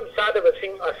फिवम सादबा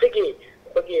सिंग असिगी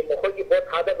अखोगी मखोगी बोट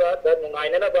थादबा द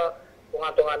नुंगाइननबा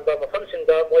तोंगान मफम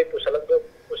सिंगदा मोय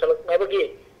पुसलक नबगी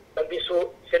तंबिसु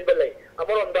सिनबलै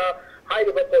अमरोंदा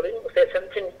हाइरिबा पोलिंग स्टेशन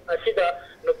सिंग असिदा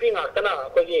नुपी ngaktana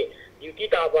अखोगी ड्यूटी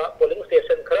ताबा पोलिंग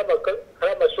स्टेशन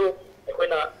खरमसु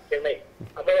अखोइना थेंगनै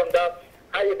अमरोंदा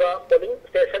हाइबा पोलिंग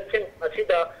स्टेशन सिंग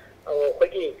असिदा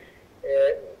अखोगी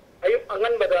अयुक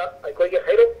अंगनबदा अखोगी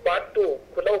हाइरोप part 2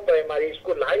 खुनौ primary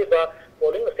school हाइबा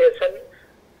polling station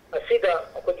असिदा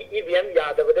अखोगी EVM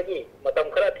यादबदगी मतम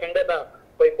खरा थेंगदना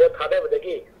कोई बोट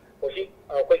थादबदगी होसि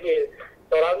अखोगी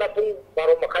तोराना पुंग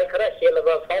बारो मखाई खरा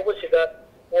हेलबा फावबसिदा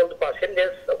पोल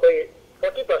परसेंटेज अखोई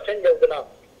 40% यौदना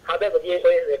थादबगी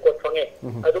कोई रेकॉर्ड फंगे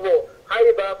अदुबो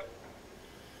हाइबा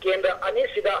केंद्र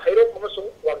अनिसिदा हाइरोप अमसुंग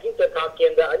वाकिंग टेंथा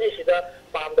केंद्र अनिसिदा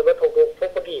पामदबा थोगो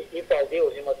थोपगी इ पाउदी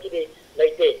होसिमकिदि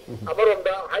लैते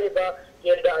अमरोंदा हाइबा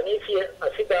केंद्र अनिसि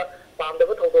असिदा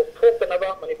पामदबा थोगो थोपनबा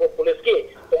मणिपुर पुलिस की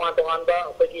तोंगानबा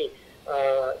अखोगी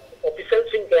ऑफिसर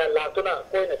सिंग कया लातुना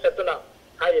कोइना चतुना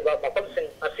हाइबा मफम सिंग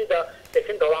असिदा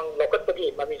सेक्शन थवांग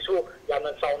लोकतपगी ममिसु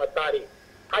यामन साउना तारी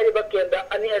हाइबा केंद्र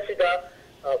अनि असिदा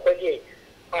अखोगी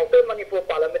outer Manipur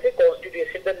parliamentary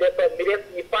constitution Lepa मिरेप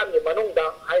निपान की मनुंगदा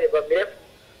हाइबा मिरेप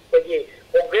कोगी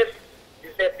Congress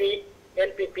BJP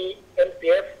NPP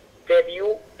NPF JDU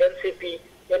NCP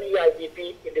एनईआईडीपी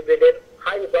independent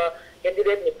हाइबा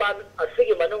candidate निपान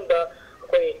असिगी मनुंगदा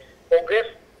कोई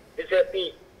Congress BJP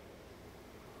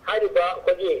हाइबा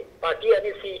कोगी party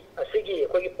अनिसी असिगी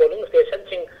कोगी polling station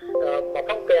सिंग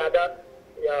मफम कयादा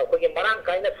कोगी मरांग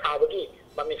काइना साबगी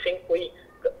ममिसिंग उई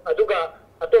अदुगा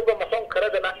अतोपा मसों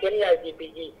खरदना NIPP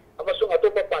की अमसुंग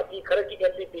अतोपा पार्टी खर की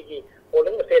NPP की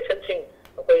पोलिंग स्टेशन सिंग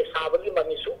कोई साबगी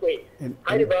मनीसु कोई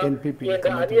हाइबा केंद्र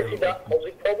आदिसिदा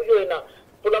हौजिक फाउगी होइना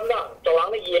पुलमना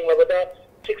चवांग येंगलबदा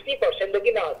 60%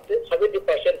 दगिना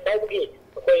 70% फाउगी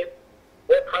कोई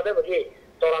वोट खादबगी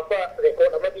चौरापा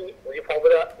रेकॉर्ड अमदी हौजिक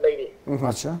फाउबदा लेरी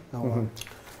अच्छा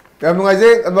याम नुंगाइजे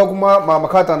अदबकुमा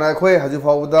मखा ताना अखोय हजि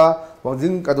फाउदा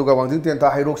वांजिंग अदुगा वांजिंग तेंता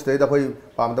हाइरोक स्टेट अखोय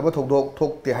पामदबा थोकदोक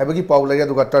थोकते हाइबगी पाउ लेगे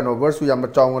अदुगा टर्नओवर सु याम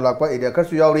चाउंग लाकपा एरिया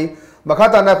खरसु यावरी मखा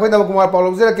ताना अखोय नबकुमार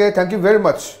पाउलौजे के thank you very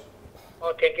much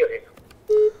thank you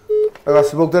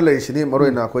Sivok लेनी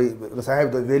मरोना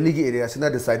वैली की एरिया से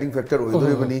डिसाइडिंग फैक्टर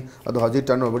होनी हजी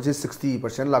टर्न ओवर से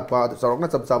 60% लाप चौरना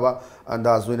चप चाब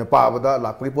अंदाज पाबद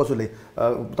लापी पोसु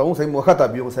तौं सही मखा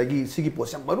ताबी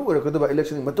पोस मरुब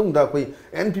इलेक्शन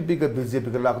NPP का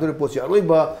BJP का लाद पोस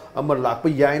अरोब लाप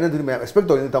यायन एक्सपेक्ट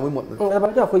तौर तमो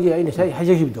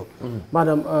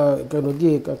माना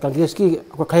कांग्रेस की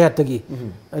खयात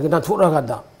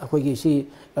नाथोरकाद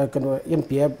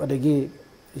NPF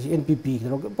NPP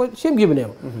सेमगिबने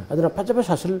फजब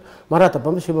सासल मरा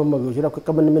तपम सेमगुजरा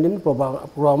कमन मिनिम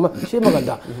प्रोग्राम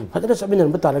सेमगदा फजन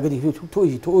सबिन तारगदी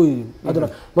थोई थोई अदना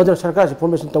मदर सरकार से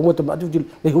फॉर्मेशन तमो तम अदु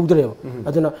लेहुदरे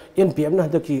अदना NPF ना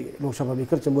हदकी लोक सभा में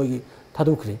खर्च मोगी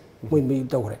थादुखरे मोय मे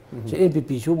तौरे से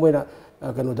NPP सु मोयना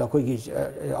कनोदा कोई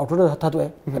आउटर थादोए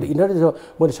अद इनर जो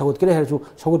मोय सगुत करे हरसु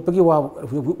सगुत पगी वा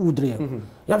उद्रे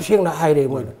याम सेंगना हाइरे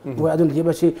मोय मोय अदन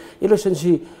जेबसी इलेक्शन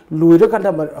सी लुइर कंदा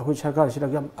अखोय सरकार सिना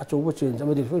याम अचौब चेंज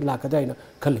अमदि सोय लाकदाइना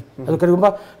खले अद करिगुंबा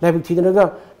लाइबिक थीदनगा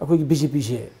अखोय BJP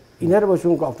से इनर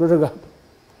बसुं आउटरगा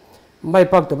माइ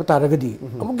पाक्तब तारगदी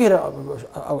अमुकेरा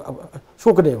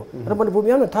सोकदेव अर मनपुर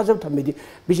याम थाजब थमेदि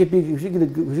BJP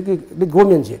की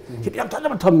गवर्नमेंट से याम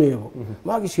थाजब थमेबो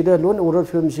मागी सिदा लोन ऑर्डर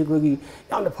फिल्म से कोगी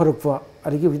याम फरकफा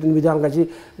अरगी विधान गाजी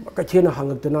कथेना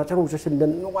हांगतना चरु ससन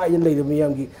नोगाय लेदे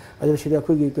मयामगी अदर सिदा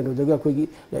कोगी कनोदगा कोगी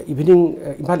इवनिंग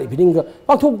इम्फाल इवनिंग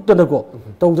पाथोक्तनको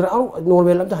तौदर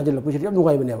नॉर्मल अमता हजल पुसिदा याम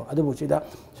नोगाय बनेबा अदबो सिदा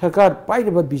सरकार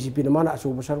पाइदबा BJP न माना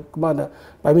असोब सर माना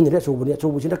पाइमिनरे असोबनि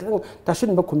असोब सिदा खतंग तासिन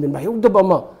बा खुमिन बा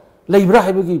उदबमा लेब्रा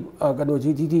हाइबगी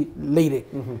कनोजी दी लेरे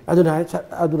अदुना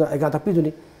एगा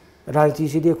तपिदुनी राजनीति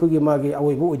सिदे अखोगी मागे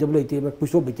अवैबो ओइदब लेते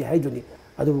पुसो बिति हाइदुनी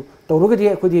अदु तौरगदी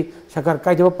अखोगी सरकार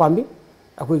काइदब पामी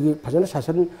अखोगी फजन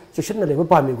शासन चुसन लेबो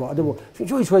पामीगो अदु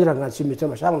सुसुइ सोजरा गा सिमिच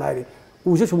मसांग नाइरे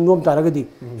उसे सुमनोम तारगदी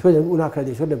सोजन उना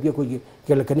खरदे सोदबगी अखोगी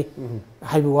केलकनी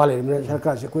हाइबो वाले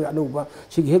सरकार से कोई अनुबा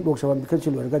सिगी हेक लोक सभा मिखन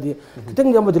सिलवरगदी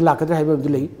खतंग यमदि लाकदर हाइबो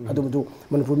लई अदु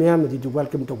मनपुर मेयाम दि दुबाल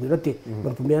केम तोबिरते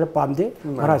मनपुर मेयाम पामदे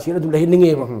महाराज अदु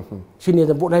लेहिनिंगेबो सिने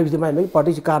द बोट हाइबि माइ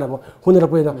पार्टी से कानाबो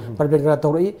हुनरपैना परबेंगरा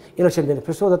तौरई इलेक्शन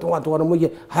मैनिफेस्टो द तोवा तोवा मोय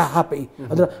हा हापई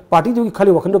अदु पार्टी दु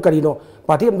खाली वखंदो करिनो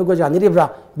पार्टी अमदो जानिरेब्रा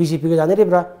BJP का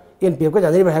जानिरेब्रा NPF का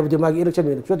जानिरेब्रा हाइबि मागी इलेक्शन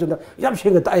मैनिफेस्टो द याम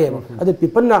सेंग ताएबो अदु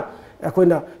पिपलना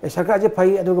अखोइना सरकार जे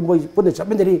फई अदुगा मोय पुन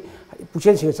चबमिनरी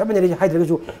पुचेन सिंग चबमिनरी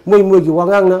हाइद्रगसु मोय मोय की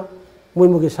वांगांगना मोय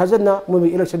मोय की साजना मोय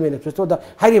इलेक्शन मैनिफेस्टो दा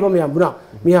हाइरिबा मयामबुना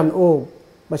मयाम ओ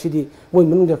मसिदी मोय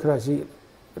मनुंग खरासी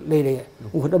लेरे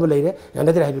उखदब लेरे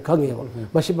यानदरे हाइबि खंगेबो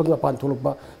मसि बंगा पान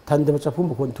थोलबा थंदब चफुम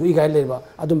बखोन थुई गाय लेबा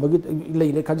अदुम बगी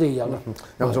लेले खजे याना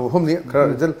याम जो हमनी खरा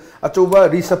रिजल्ट अचौबा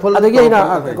रिसफल अदगी इना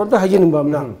कोनता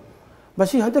हाइजिनिंगबामना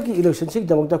मसि हदकी इलेक्शन सिक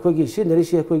दमकता खोगी सिनरी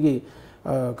से खोगी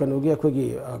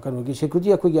कनोगी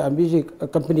सिक्योरिटी अखोगी आर्मी से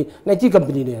कंपनी 90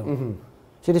 कंपनी ने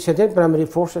सिदे सेंट्रल प्राइमरी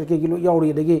फोर्स के लो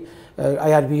यावरी दगी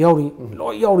IRB यावरी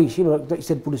लो यावरी सि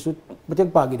स्टेट पुलिस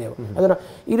मतेक पागिने अदना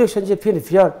इलेक्शन से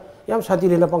फेयर याम शांति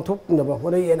लेना पांथोक नबा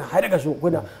होने एना हाइरगासु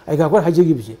कोना आइगा को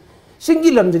हाइजिगी बिसे सिंगी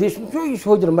लमददी सुई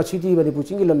सोजर मसिटी मणिपुर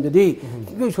सिंगी लमददी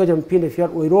सुई सोजर फेयर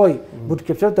ओइरोय बुट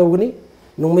कैप्चर तौगनी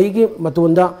नोंमैगी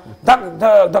मतोंदा दक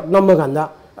दक दक नमगांदा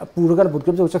पूरगन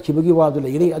बुटकम जो चखिबगी वादु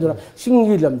लेगनी अदुना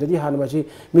सिंगी लमददी हानमासी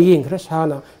मियें खरा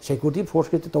साना सिक्योरिटी फोर्स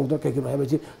के तौदर के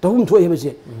हाइबसी तहुम थोइ हेबसी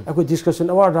अखो डिस्कशन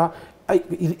अवार्डा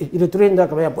इलेक्टोरल दा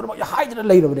कबया पुरबा हाइदरा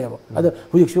लेरबनेबा अद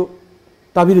हुइक्सु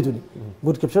ताबिरुदुनी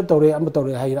बुट कैप्चर तौरे अम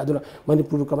तौरे हाइरा अदुना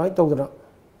मणिपुर कमाय तौदरा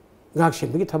गाक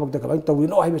सेंबगी थबक दा कमाय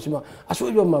तौरिनो हाइबसिमा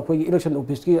असोइबा मा खोइ इलेक्शन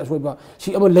ऑफिस की असोइबा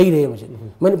सि अम लेरेबसी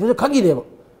मणिपुर खगिनेबा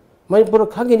मणिपुर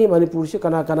खगिनी मणिपुर से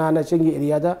कना कना चंगी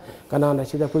एरिया दा कना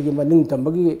से अखोगी मनिंग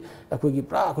तंबगी अखोगी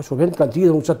प्रा अखो सोवेन कंट्री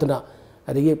दं चतना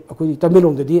अदगी अखोगी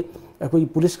तमिलोंग ददी अखोगी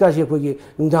पुलिस का से अखोगी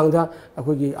नुंदांगदा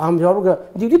अखोगी आम जावगा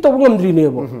दिदी तब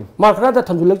ngमद्रिनेबो माखरा दा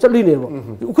थंदुलक चलिनेबो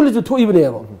उखुल जु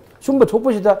थोइबनेबो सुंब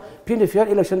थोपसिदा फिन फेयर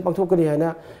इलेक्शन पांथोकनी हाना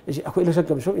अखो इलेक्शन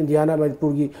कमिशन ऑफ इंडिया ना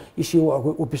मणिपुर की इश्यू अखो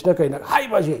ऑफिस ना कइना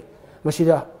हाइबा जे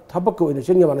masida thabak ko ina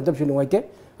chenga mana tabsi nungai te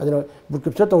adana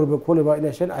butkip sa tawre ko le ba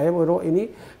ina sen ayam oro ini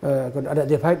kon ada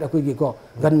defight akui gi ko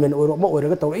gunmen oro mo oro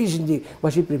ga taw isindi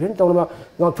masi prevent taw ma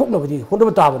ngak thok na badi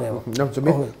honda ta bane nam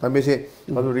chumi tambe se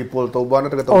adu repol taw ba na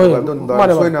ta taw ba don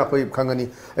da soina koi khangani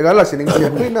egala sining se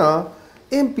koina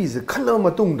MP se khala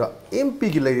matung da MP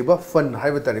gi lai ba fund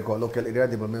haiba tari ko local area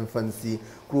development fund si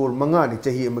crore manga ni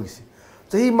chahi amagi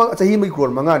chahi mai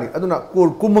crore manga ni aduna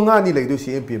crore kum manga ni lai do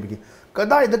si MP gi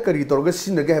kadai da kari torga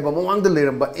sin ga heba mawang da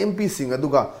leiramba MP sing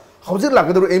aduga hauzik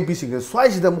lakadru MP sing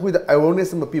swai sida mui da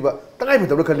awareness ma piba tangai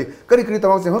bhatabra khali kari kari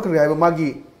tawang se hakri heba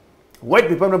magi white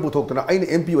paper na buthok tana aina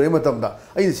MP ore matam da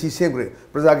aina si semgre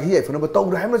praja gi ai fana ba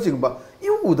tawra hamna chingba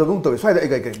yu da bung tawi swai da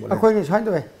egai kai bola akhoi ni swai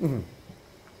da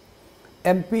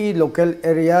MP local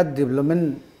area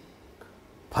development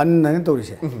fund na to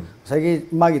rise sagi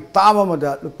magi tama ma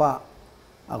da lupa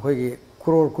akhoi gi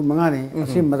crore kun mangani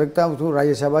asim madakta tu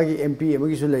Rajya Sabha ki MP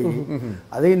amagi su lei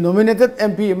adai nominated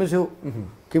MP amasu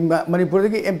kimba Manipur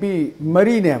ki MP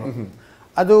mari ne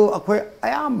ado akhoi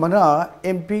ayam mana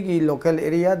MP ki local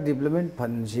area development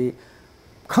fund si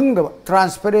khangda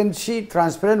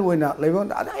transparent wena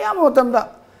leibon ayam motam da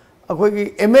akhoi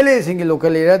ki MLA singi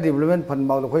local area development fund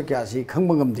ma akhoi kya si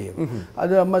khangba ngamde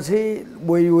ado masi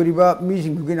boi woriba mi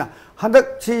sing gina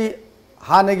handak si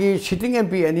hanagi sitting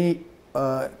MP ani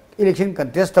election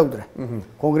contest tawdre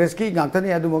congress ki ngakta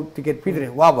ne adu ticket pidre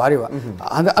wa bhari wa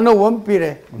anda ano wam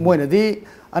pire moina di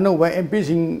ano wa MP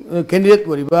sing candidate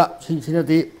woriba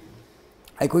sinati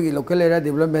aikoi ki local area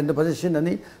development da position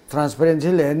ani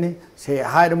transparency le ni se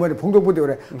hair mo phungdok pu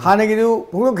de hana gi du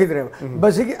phungdok khidre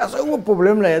basi ki aso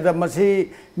problem la da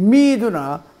masi mi du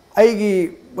na ai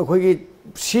gi khoi gi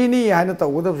sini hana ta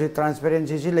udab se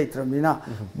transparency si leitramina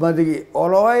badi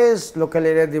always local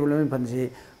area development fund si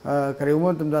kare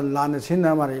umon tum da lan sin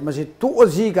na mari masi tu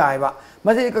oji ga ba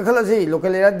masi ka khala si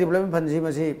local area development fund si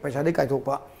masi paisa de kai thok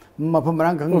pa mafam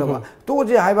marang khang da ba tu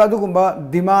oji hai ba du gumba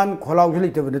demand kholau ji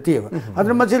leite ba nati ba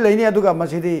adra masi leini adu ga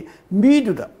masi di mi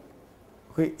du da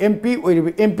koi MP oi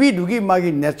MP du gi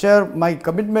magi nature my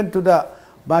commitment to the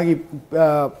magi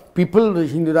people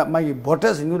hindu da magi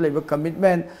voters hindu leba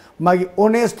commitment magi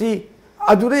honesty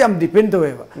adu da yam depend to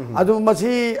ba adu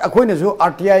masi akhoi na so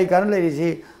RTI kan le ri si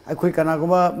akhoi kana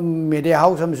guma media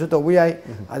house am su to bu yai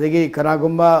adagi kana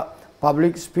guma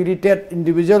public spirited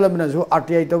individual amna so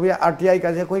RTI to bu RTI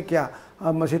ka se koi kya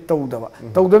masi to da ba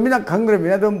to da mina khangre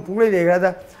mina dum pungle le gra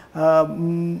da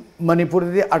Manipur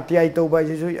di RTI to ba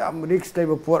su yam risk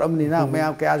leba por amni na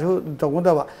mayam kya su to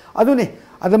da ba adu ni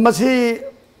adu masi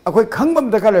akhoi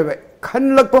khangbam da ka le ba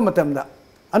khan lakpa matam da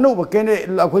anu ba kene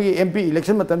akhoi MP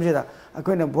election matam se da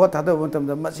akhoi na vote thada matam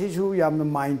da masi su yam na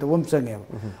mind to bom change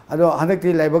ado hanak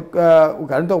ti laibak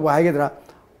garan to ba haigedra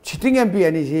sitting MP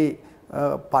ani si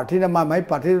party na mai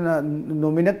party na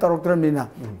nominate taroktra mina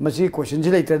masi question si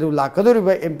leitra du lakadori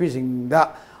ba MP sing da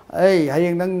ai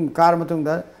hayeng nang kar matung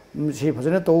da si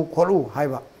phajana to kholu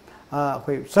haiba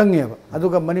akhoi change ba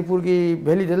aduga Manipur ki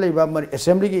valley da leiba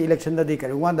assembly ki election da di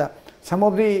kare wanda some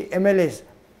of the MLAs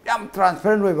yam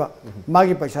transparent weba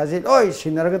magi paisa je oi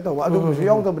sinaraga to adu su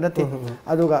yaw to banati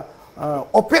aduga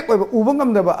opec weba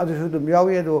ubangam da ba adu su dum yaw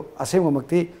ye do asem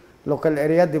makti local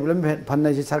area development fund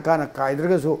ji sarkar na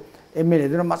kaidraga su MLA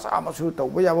duna masa masu to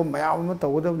ba yaba mayam no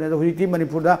to da ne huriti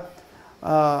Manipur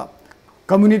da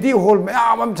community hall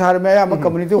mayam char mayam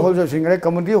community hall so singre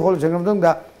community hall singam dong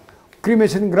da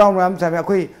cremation ground mayam cha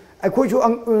akhoi chu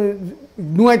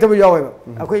nuai ta ba yaw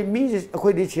akhoi mi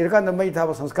akhoi di chirka na mai tha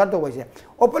ba sanskar to ba se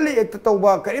openly ek to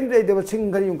ba karim de de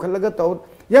sing gari yum khalaga to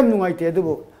yam nuai te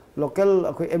du local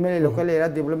akhoi MLA local area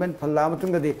development phalla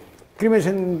matung di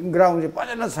cremation ground je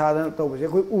pajana sadana to ba se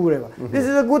akhoi ure ba this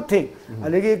is a good thing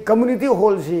alegi community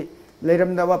hall si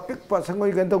leiram da ba pik pa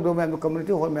sangoi gan to do ma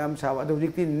community hall ma am sa ba do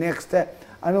dikti next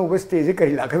anu ba stage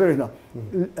kari la khaber no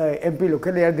MP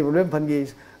local area development fund gi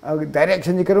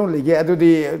direction ji karo lege adu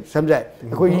di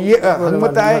samjai ko ye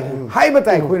hangmatai hai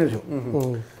matai ko ne so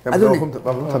adu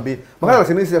thabi mangala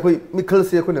sini se koi mikhal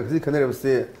se ko na si khanere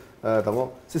se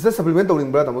tamo se supplement to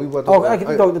ning bra tamo ba to hai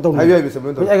hai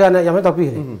supplement to ai ga na yam ta pi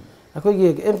akhoi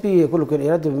gi MP ko local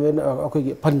area development akhoi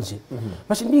gi fund si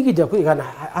masi mi gi da ko ga na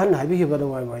an hai bi ba da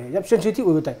wai wai yap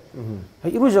sensitive o tai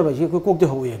hai ibu ja ba ji ko kok de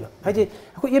ho ye na hai ji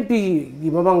akhoi MP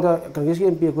gi mamang da congress gi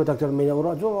MP ko Dr. Meya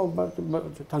ro jo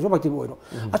thangso ba ti bo ro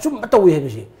achum ta wi he bi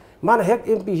si mana hek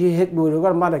MP ji hek bo ro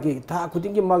gar mana ki tha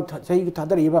khuding gi mag sai gi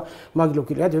thadar iba mag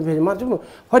local area development ma tum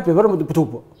white paper mu putu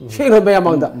bo she no ba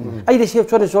mang da ai de she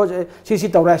chone so si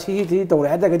tawra si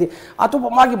tawra da ga di atu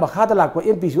ma gi bakha da lak ko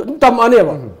MP su tam ane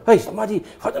ba hai ma ji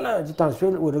khadana ji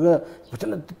transfer o ro ga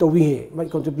phutana to wi he ma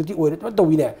contributing o ro to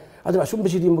wi ne adra asum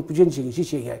bisi di mu pujen sing si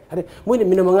sing ade moi ne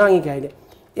mina mangangi kai ne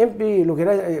MP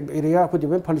lokera area ko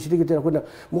develop policy ki tera ko na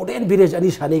modern village ani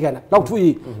sane kana law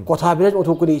thui kotha village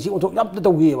othok ko ni si othok yam ta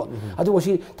wi ba adu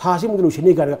wasi tha si mu lu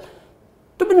sini ka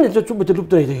to bin ne chu bu lup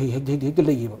tare he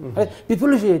le ba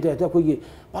people se ta ko gi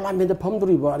parliament pham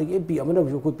duri ba ri MP amana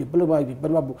ko people ba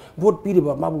vote pi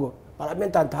ba ma bu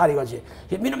parliament tan thari ba se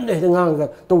he minam ne ngang ga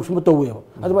to sum to wi ba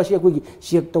adu wasi ko gi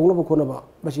siak to no ko na ba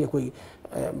wasi ko gi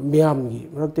miam gi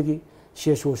rak te gi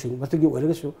se so sing ba te gi ore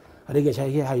ga so ade ge sai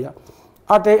he ha ya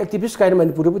arte activist kai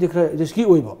Manipur bu dikra riski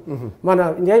oibo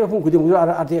mana india ba phung kuding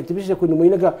arte activist ko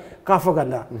numaina ga kafa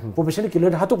ganda professional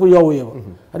killer hatu ko yaw yebo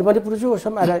ade Manipur jo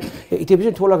sam ara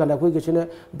activist thola ganda ko gesina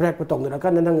break ko tong na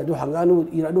kan nang du hanganu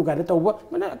ira du ganda tawba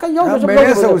mana ka yaw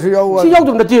jo si yaw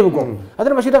dum na tibo ko ade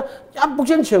masida yam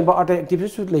bukchen cheng ba arte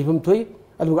activist leibam thoi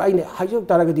aduga aine hajo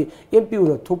taragadi MP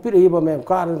no thopi reba mem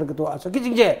karan ka to asa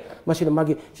kijingje masina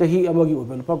magi sahi amagi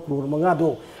obel pa crore manga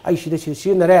do ai sida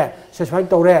si nare sa swai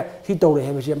tawre hi tawre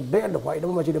he masi band white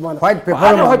ma masi de man white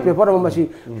paper ma masi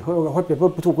white paper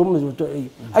putu ko mu to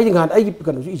ai ngan ai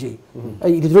kan ju ije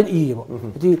ai different i bo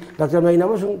ti dr mai na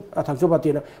masung athang so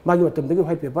batina magi matam de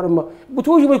white paper ma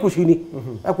putu ju mai kusini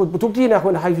aku putu ti na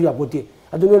ko na hai ju ya boti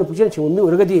adu ne pujen chi mi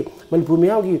uragadi Manipur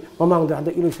miyagi mamang da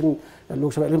election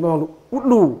Lok Sabha election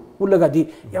ulagadi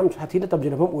yam sathina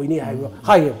tabjena pham oini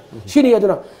hai sini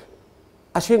aduna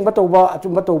asing batoba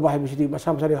atum batoba hai bisidi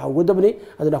masam sare hawgodabni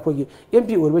aduna khoi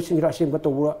MP urbe singira asing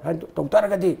batoba to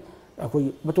taragadi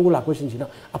khoi batung la question sina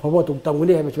apabo to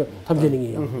tamguni hai bisu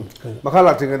thamjeningi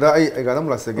makhala tinga ai ga nam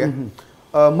la sege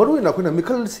maru na khuna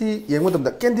mikhal si yengmo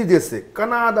da candidate se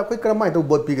kana da khoi kramai to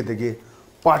bot pi gedege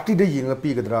party de yenga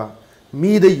pi gedra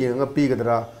mi de yenga pi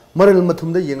gedra maral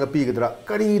mathum da yenga pi gedra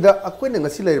kari da akoi na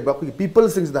ngasi lai ba khoi people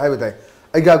sings da hai badai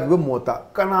aiga gi mota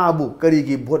kana bu kari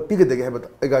gi vote pi gedege hai bata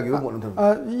aiga gi mo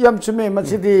na yam chume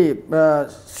masidi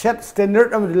set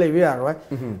standard am lai we are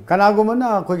kana gu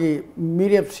mana khoi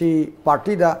mirep si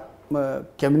party da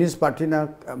communist party na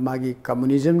magi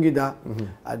communism gi da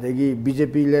adagi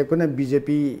BJP le ko na BJP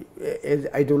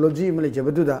ideology male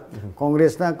jabadu da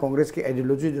congress na congress ki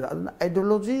ideology da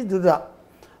ideology da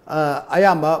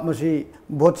ayamba masi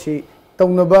vote si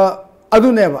tongnaba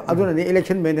aduneba aduna ni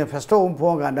election manifesto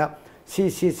umpo ganda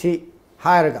si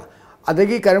hairaga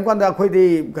adagi karam kanda khoi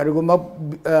di karuguma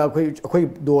khoi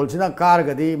dol sina kar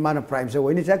gadi mana prime se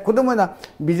hoini cha khudumana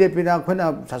BJP na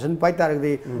khona shasan paita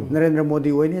gadi Narendra Modi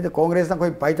hoini the congress na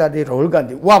khoi paita di Rahul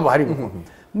Gandhi wa bhari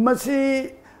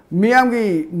masi miyam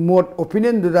gi mot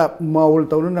opinion du da maul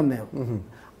tawnu namne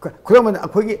khudumana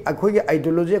akhoi gi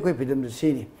ideology akhoi pidam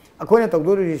sini akhoi na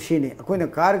tawduri sini akhoi na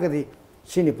kar gadi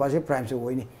sini pase prime se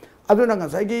hoini aduna nga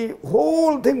sai gi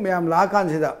whole thing miyam la kan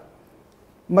se da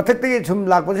mathakti sum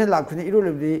lakpase lakphine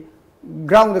irulebdi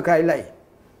ground da kai lai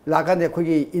lakan de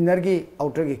khogi inner gi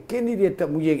outer gi candidate ta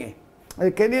muyenge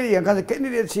candidate yang kan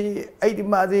candidate si ai di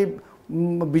ma de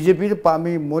BJP de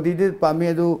pami Modi de pami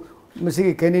adu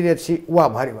masi candidate si wa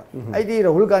bhari ba ai di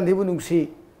Rahul Gandhi bu nungsi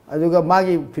aduga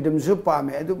magi freedom su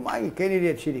pami adu magi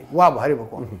candidate si wa bhari ba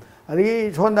ko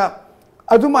adi sonda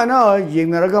adu mana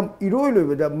yengnaraga iroi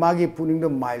loibeda magi puning da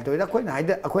mile to da khoina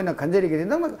haida khoina khanjeri gi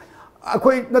nang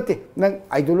akhoi nate nang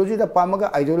ideology da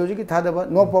pamaga ideology ki thada ba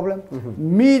no problem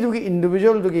me du ki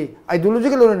individual du ki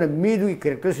ideological na me du ki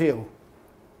character se yo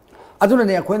aduna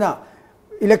ne akhoi na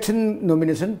election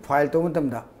nomination file to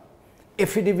matam da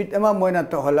affidavit ama moina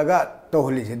to holaga to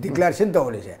holi se declaration to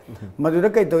holi se madura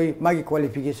kai toi magi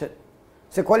qualification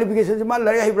se qualification ma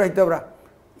lari hai bright bra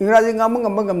ingraji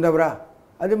ngam da bra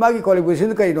adi magi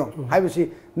qualification kai no haibisi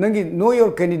nangi know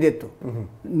your candidate to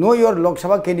know your Lok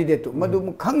Sabha candidate to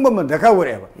madu khangba ma dakha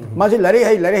ore ba masi lari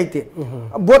hai te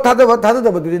both hada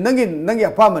da badu nangi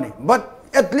apa mane but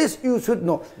at least you should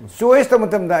know choice ta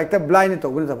matam da ekta blind to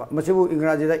gun da masi bu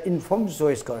ingraji da informed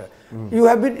choice kar you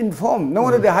have been informed no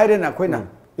one the higher na koina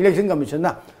election commission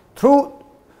na through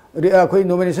koi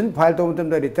nomination file to matam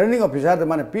da returning officer da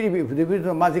mana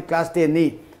PDP masi class 10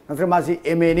 ni natra masi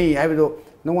MA ni haibo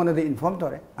no one the informed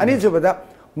tore ani subada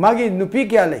magi nupi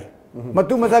kya lei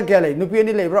matu masa kya lei nupi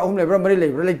ani lebra hum lebra mari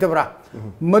lebra leitabra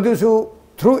madusu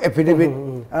through affidavit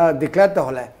declare to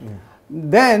hola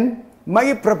then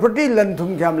magi property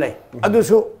lanthum kyam lei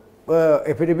adusu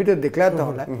affidavit declare to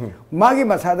hola magi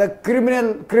masada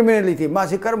criminality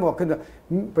masi karm wakanda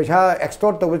paisa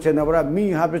extort to chenabra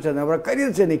mi ha pe chenabra career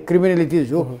cheni criminality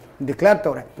so declare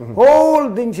to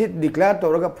whole thing is declare to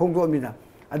ga phongdo mina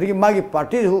adigi magi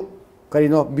party who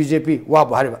karino BJP wa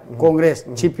bhariba Congress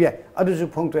CPI adusu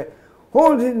phongtwe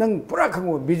whole nang pura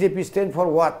khango BJP stand for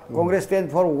what Congress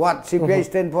stand for what CPI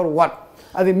stand for what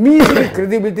adi mi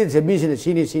credibility je mi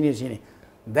sini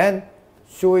then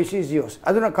choice is yours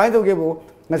aduna kai do ge bo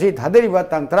ngasi thadari ba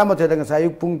tang 13 da ngasa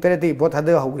yuk pung 3 ti bo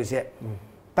thada hau se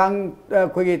tang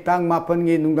khoi gi tang mapan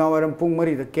gi nungda waram pung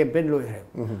mari da campaign loi he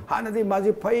hanadi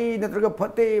maji phai natraga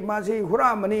phate maji hura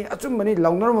mani achum mani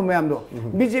laungnar ma mayam do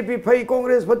BJP phai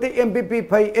Congress phate MPP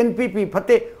phai NPP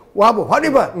phate wa bo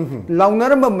hariba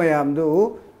laungnar ma mayam do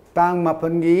tang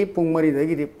mapan gi pung mari da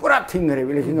gi pura thing re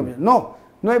election ga no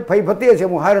no phai phate se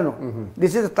mo harano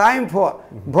this is the time for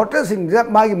voters in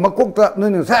that magi makok ta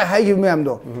no sai hai gi mayam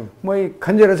do moi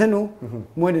khanjara senu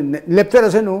moi leptera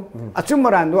senu achum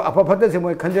maran do apa phate se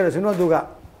moi khanjara senu duga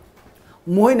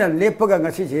moi na lepaga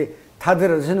ngasi je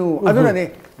thadara senu aduna ne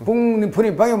pung ni phuni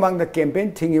bang mang da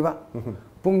campaign thingi ba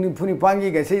pung ni phuni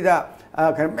pangi ga sei da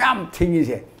kan myam thingi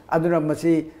je aduna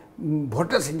masi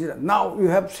voters in now you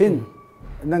have seen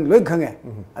nang loi khange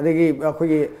adegi khoi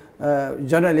gi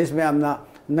journalist me amna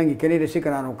nangi candidacy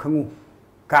kanano khangu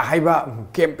ka haiba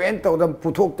campaign tawdam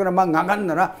puthok tana ma ngangan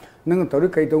nara nang tori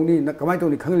kai tawni na kamai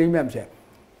tawni khangli me amse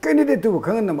candidate tu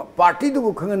khangan na party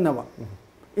tu khangan na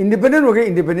independent oge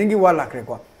independent gi wala kre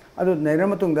ko adu naira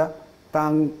matung da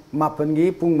tang mapan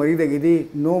gi pung mari da gi di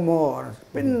no more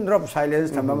pin drop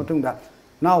silence tamba matung da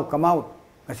now come out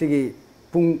asigi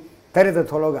pung tare da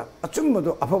thologa achum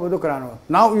bodo apa bodo karano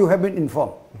now you have been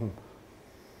informed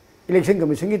election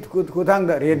commission ki kutang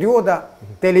da radio da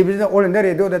television all in the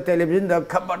radio da television da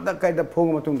khabar da kai da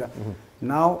phong matung da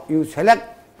now you select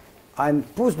and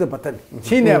push the button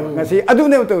sine ngasi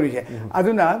adune tori je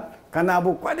aduna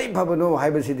kanabu kwadi phabano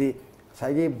haibasidi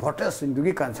sagi voters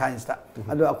indugi conscience da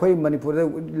adu akhoi manipur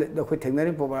da khoi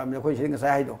thengnari program akhoi sing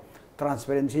sai haido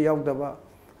transparency yaudaba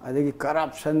adagi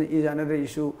corruption is another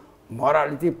issue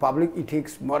morality public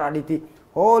ethics morality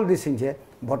all these things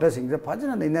voters in the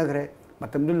phajana naina gre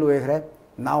matamdu loe gre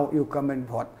now you come and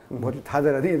vote vote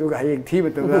thadara ni du ga yeng thi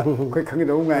matam da khoi khangi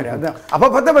do ngai ra da apa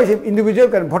phata ba individual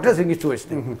kan voters in choice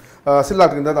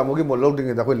silak ting da mogi molok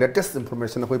ding da khoi latest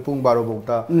information khoi pung baro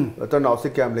bokta turn out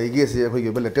se cam lei ge se khoi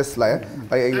ge latest la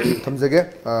ai thamjage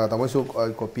tamoi su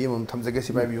copy mum thamjage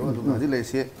sibai bi du ga ji lei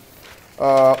se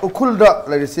ukhul da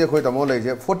lei se khoi tamo lei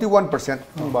je 41%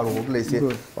 pung baro bok lei se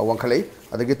wangkhalei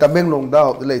adagi tamenglong da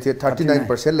lei se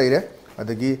 39% lei re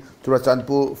adagi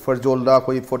Churachandpur Farjol da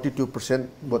khoi 42%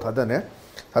 bot hadane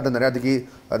hadane adagi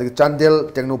Chandel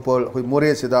Technopol khoi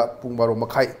More se da pung baro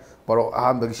makhai baro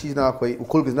aham dagi sina khoi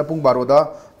ukhul gisna pung baro da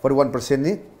 41%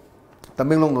 ni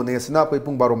Tamenglong no ne sina khoi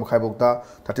pung baro makhai bok da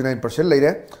 39%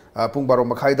 leire pung baro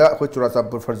makhai da khoi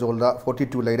Churachandpur Farjol da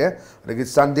 42 leire adagi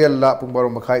Chandel la pung baro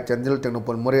makhai Chandel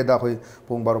Technopol More da khoi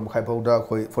pung baro makhai bok da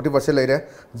khoi 40% leire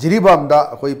Jiribam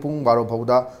da khoi pung baro bok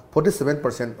da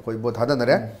 47% khoi bot hadane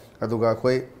re aduga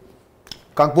khoi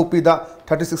Kangpokpi da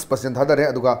 36% hadare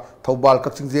aduga Thobal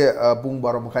Kakchingje pung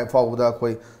baro makhai faw da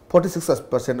khoi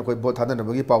 46% khoi bot hadane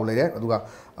bagi paw leire aduga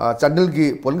Chandel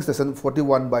gi polling station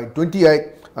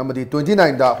 41/28 amadi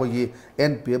 29 da khoi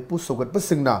NPF pu sogat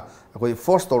pasingna khoi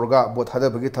force torga bot hada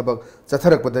bagi thabak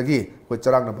chatharak padagi khoi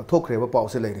charang na thokre ba paw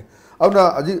se leire auna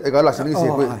aji ega la sini se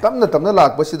khoi tamna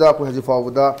lak basida khoi haji faw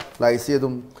da lai se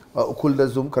dum ukhul da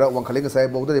zoom khara wangkhalei sai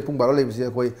bok da pung baro lebi se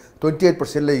khoi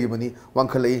 28% lei bani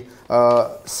wangkhalei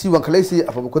si wangkhalei si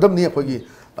afa kodam ni khoi gi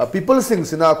people sing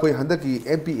sina khoi handaki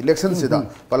MP election sida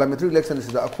parliamentary election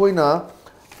sida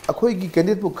akhoi gi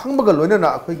candidate pu khangbaga loina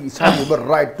na akhoi gi sa ni ba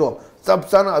right to chap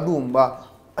chana adumba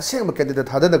aseng ma candidate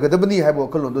hadana gadabani haibo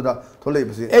khalon da tholei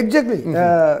basi exactly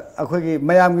akhoi gi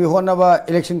mayam gi honaba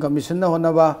election commission na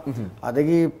honaba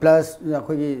adagi plus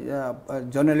akhoi gi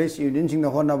journalist union sing na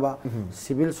honaba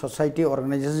civil society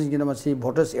organizations gi na masi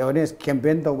voters awareness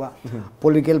campaign tawba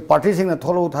political parties sing na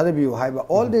tholo thade bi haiba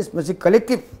all this masi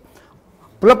collective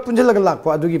plus punjala lak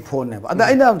pa adugi phone ne ada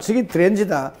aina sigi trend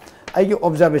jida ai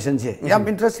observation che yam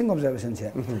interesting observation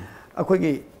che akhoi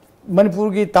gi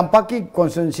Manipur gi Tampaki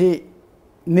constituency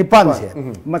Nipan se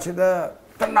masida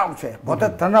turnout se voter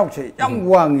turnout se yam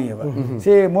wangi ba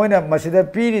se moina masida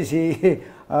piri si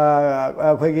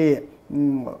akhoi gi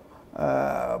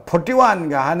 41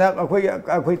 ga hana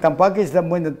akhoi Tampaki se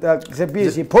moina se piri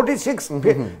si 46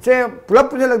 se pulap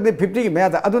punjala 50 gi me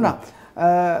da aduna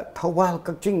Thobal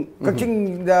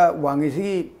Kakching da wangi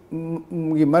si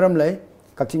gi maram lai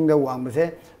Kakching da wang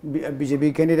se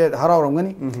BJP candidate harau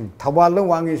romani Thobal da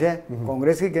wangi se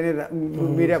Congress ki candidate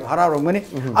mire harau romani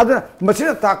aduna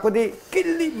masina takpadi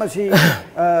killi masi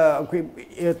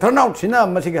turnout sina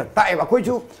masi ga tai ba khoi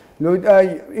chu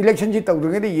election ji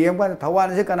tawdunge de yem ba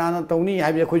Thobal se kanana tawni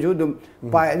haibe khoi chu dum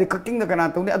pa Kakching da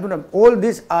kanana tawni aduna all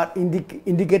these are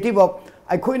indicative of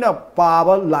ꯑꯩꯈꯣꯏꯅ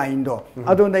ꯄꯥꯕ ꯂꯥꯏꯟꯗꯣ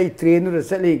ꯑꯗꯨꯅ ꯑꯩ ꯇ꯭ꯔꯦꯟꯗꯨꯗ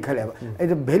ꯆꯠꯂꯤ ꯈꯜꯂꯦꯕ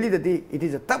ꯑꯩꯗꯣ ꯚꯦꯂꯤꯗꯗꯤ it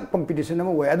is uh ꯇꯐ competition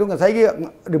ꯑꯃ ꯑꯣꯏ ꯑꯗꯨ ꯉꯁꯥꯏꯒꯤ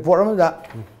ꯔꯤꯄꯣꯔꯠ ꯑꯃꯗ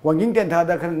ꯋꯥꯡꯖꯤꯡ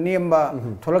ꯇꯦꯟꯊꯥꯗ ꯈꯔ ꯅꯦꯝꯕ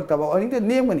ꯊꯣꯛꯂꯛꯇꯕ ꯋꯥꯡꯖꯤꯡ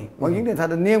ꯅꯦꯝꯒꯅꯤ ꯋꯥꯡꯖꯤꯡ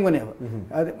ꯇꯦꯟꯊꯥꯗ ꯅꯦꯝꯒꯅꯦꯕ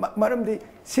ꯃꯔꯝꯗꯤ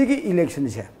ꯁꯤꯒꯤ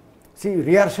इलेक्शनꯁꯦ ꯁꯤ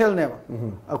ꯔꯤꯍꯔꯁꯦꯜꯅꯦꯕ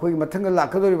ꯑꯩꯈꯣꯏꯒꯤ ꯃꯊꯪꯗ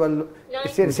ꯂꯥꯛꯀꯗꯧꯔꯤꯕ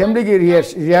ꯁ꯭ꯇꯦꯠ ꯑꯦꯁꯦꯝꯕ꯭ꯂꯤꯒꯤ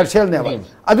ꯔꯤꯍꯔꯁꯦꯜꯅꯦꯕ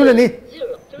ꯑꯗꯨꯅꯅꯤ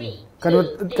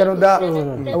ꯀꯩꯅꯣꯗ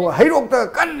ꯍꯩꯔꯣꯛꯇ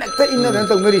ꯀꯟꯅ ꯍꯦꯛꯇ ꯏꯟꯅꯗꯅ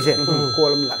ꯇꯧꯅꯔꯤꯁꯦ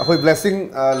ꯀꯣꯜ ꯑꯃ ꯑꯩꯈꯣꯏ ꯕ꯭ꯂꯦꯁꯤꯡ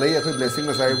ꯂꯩ ꯑꯩꯈꯣꯏ ꯕ꯭ꯂꯦꯁꯤꯡ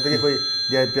ꯉꯁꯥꯏ ꯑꯌꯨꯛꯇꯒꯤ ꯑꯩꯈꯣꯏ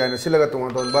DIPIꯅ ꯁꯤꯜꯂꯒ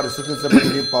ꯇꯣꯉꯥꯟ ꯇꯣꯉꯥꯟꯕ ꯔꯤꯁꯤꯞꯁꯟ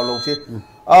ꯆꯠꯄꯒꯤ ꯄꯥꯎ ꯂꯧꯁꯤ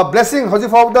ꯕ꯭ꯂꯦꯁꯤꯡ ꯍꯧꯖꯤꯛ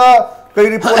ꯐꯥꯎꯕꯗ ꯀꯔꯤ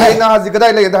ꯔꯤꯄꯣꯔꯠ ꯂꯩꯅ ꯍꯧꯖꯤꯛ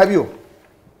ꯀꯗꯥꯏ ꯂꯩ ꯑꯗ ꯍꯥꯏꯕꯤꯌꯨ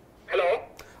Hello.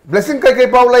 Blessing kay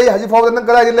pau lay haji fawda nang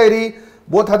kadai lay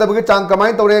bot hada bagi chang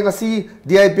kamai tawre ngasi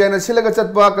DIPN silaga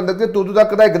chatpa conducted to da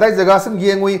kadai kadai jaga sam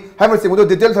yengui hammer sing do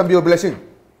detail thambio Blessing.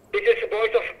 This is the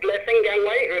voice of Blessing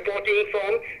Gangwai reporting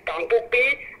from Kangpokpi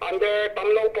under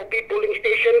Tamnau Popi polling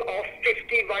station of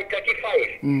 50 by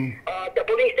 35. The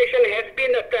polling station has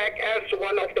been attacked as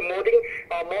one of the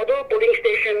model polling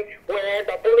station where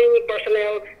the polling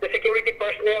personnel, the security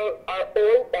personnel are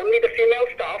all only the female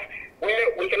staff, where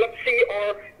we cannot see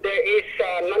or there is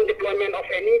non-deployment of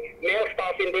any male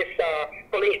staff in this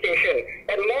polling station.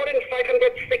 And more than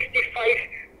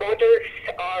 565 voters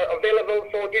are available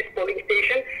for this polling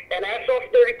station. And as of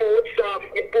the reports,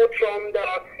 input from the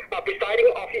presiding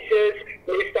officers,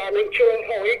 Mr. Ningchum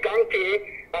Hoi Gangte,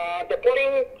 the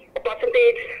polling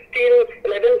percentage till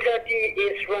 11:30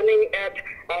 is running at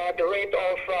the rate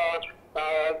of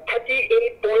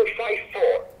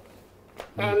 38.54.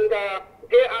 And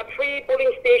there are 3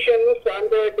 polling stations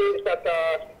under this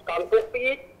Kangpokpi,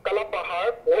 Kalapahar,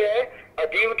 where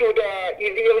due to the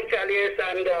EVM failures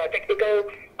and technical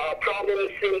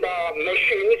problems in the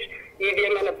machines,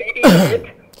 EVM and BDS,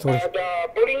 the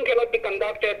polling cannot be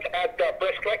conducted at the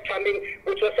prescribed timing,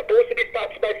 which was supposed to be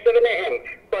started by 7 a.m.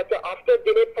 But after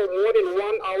delay for more than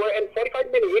 1 hour and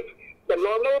 45 minutes, the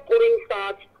normal polling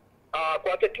starts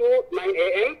 9:45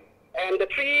 a.m. And the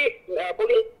 3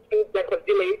 polling that was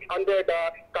delayed under the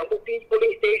Kangpokpi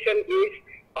polling station is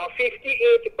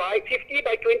 50 by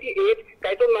 28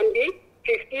 Kaiton Mandi,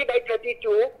 50 by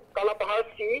 32 Kalapahar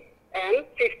C, and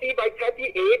 50 by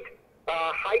 38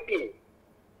 Haiti.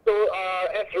 So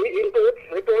as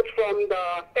reports from the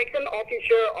section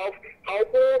officer of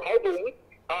Haubum,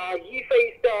 he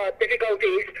faced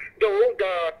difficulties, though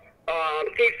the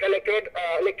chief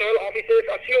electoral officers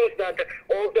assumes that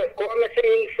all the core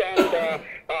machines and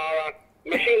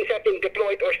machines have been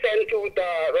deployed or sent to the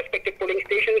respective polling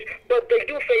stations, but they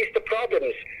do face the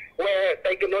problems where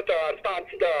they do not start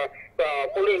the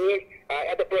polling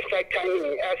at the prescribed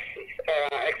timing as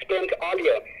explained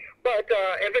earlier. But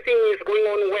everything is going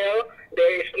on well.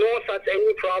 There is no such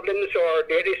any problems or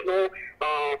there is no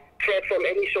threat from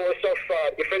any source of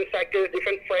different sectors,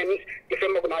 different friends,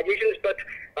 different organizations. But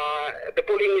the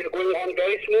polling is going on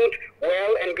very smooth,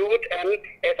 well and good. And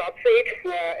as I've said,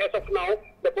 as of now,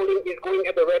 the polling is going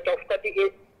at the rate of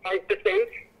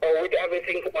 38.5% with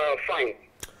everything fine.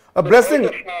 A Blessing.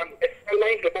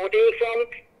 Reporting from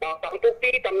Kangpokpi,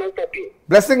 Tamnau Popi.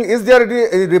 Blessing, is there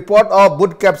any report of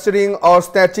boot capturing or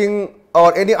snatching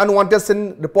or any unwanted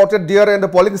sin reported there in the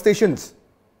polling stations?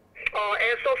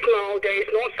 As of now, there is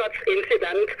no such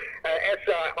incident as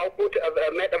output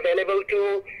made available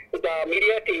to the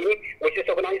media team, which is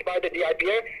organized by the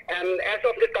DIPA. And as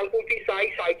of this Kangpokpi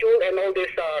site, Saitul, and all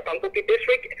this Kangpokpi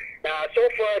district, so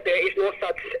far there is no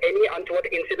such any untoward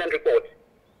incident reports.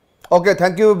 Okay,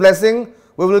 thank you, Blessing.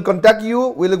 We will contact you.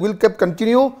 We'll keep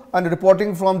continue and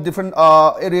reporting from different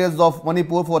areas of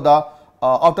Manipur for the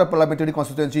outer parliamentary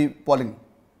constituency polling.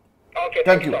 Okay,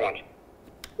 thank you so much.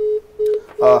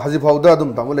 Haji Fauda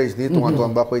dum tamu lay sini tuan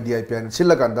tuan ba koi DIPN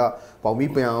sila kanda paumi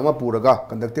payama puraga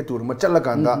conducted tour machala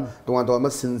kanda tuan tuan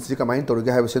mas sinsi kamain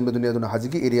toruga have sen dunia duna haji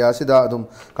ki area se da dum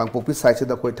Kangpokpi side se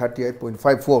da koi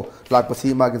 38.54 lakh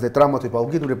pasi ma ge trama to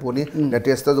paugi tu reponi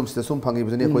latest dum se sum phangi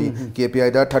bune koi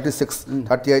KPI da 36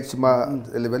 38 sima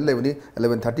 11 leveni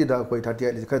 1130 da koi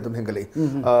 38 ka dum hengale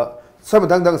सब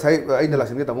दंग साइ अइन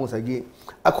लासिन के तमो साइ की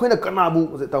अखोइना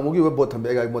कनाबु तमो की boat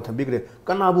थंबे गा boat Thumby grey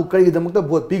कनाबु करी दमक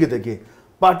boat P गदे के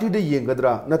पार्टी दे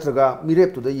येंगद्रा नत्रगा मिरेप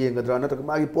तो दे येंगद्रा नत्रगा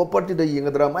मागी प्रॉपर्टी दे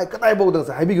येंगद्रा माइ कताइ बौदंग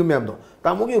सा हाइबि गु मैम दो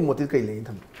तमो की मोटिव कई ले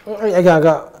थम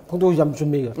आगा फोटो जम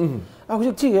चुमेगा आ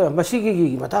हुजिक छि मसिगी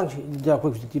की मतंग दा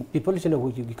कोइ पीपल सिना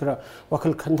होई की खरा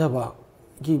वखल खंधबा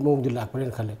की मोंग दिला परेन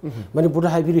खले मणिपुर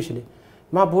हाइबिरिसने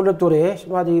मा बोल तोरे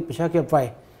मादी पैसा के पाए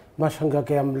मा संगा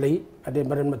के am lei ade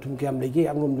maran matum ke am lei ke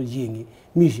angom do jingi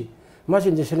misi ma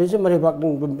sin de sele mare bak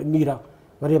mira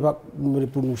Mariba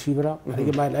Manipur Nusibra,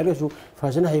 and my letters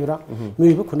Fasan Hebra,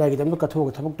 Mibu Kunagi, the Kato,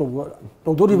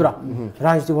 Todoribra,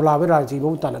 Raj the Volava, Raj the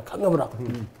Montana, Kangabra,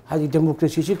 had the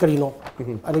democracy Carino,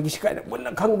 and the when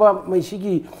the Kangba, my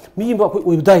Shiki, me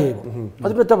with die.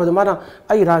 But the top of the manner,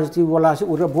 I Raj the Volas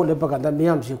or a border baganda,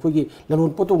 Miam Sikugi,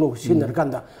 Lamon Poto, Sinner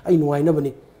Ganda, I know I never.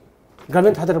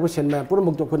 Government had a percent man, put a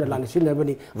mock to put a land, Sinner,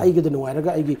 I get the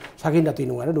Noaraga, I get Sakinati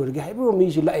Noara, do the Hebrew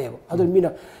means you lie. Other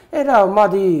Mina, Era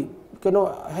Madi. Keno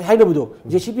hainabudo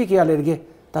JCB ke alerge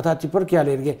tata tipper ke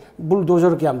alerge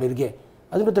bulldozer ke amlerge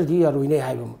adu betar ji aruine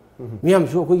haibam miyam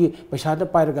so ko gi paisa da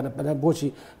pair gana pana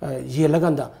bosi je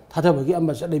laganda thada bagi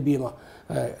amma sa lebi ma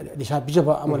disa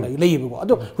bijaba amma leibo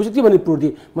adu hujiti manipur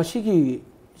di masigi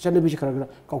chane bi khara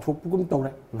ka phopugum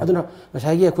tawre aduna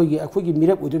masagi akhoi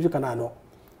mirep udu kanano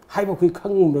haiba khoi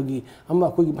khangumragi amma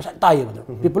akhoi masa tai ba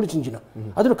people chinjina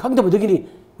aduna khangda budagini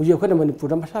Uji akhoi Manipur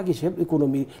masagi shape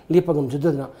economy lepagam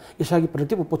jadana isagi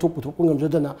productive pothok ngam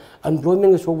jadana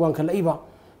unemployment so wang khala iba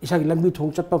isagi lambi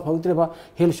thong chatpa phangtreba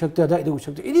health sector da edu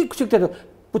sector ini sector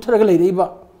putharaga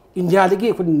leiba India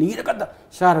dagi akhoi nira kada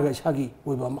saraga isagi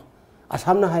oiba ma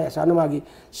asamna hai asana magi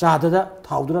sadada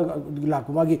thaudura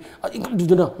lakuma gi income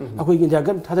duduna akhoi India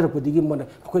gam thadara podigi mon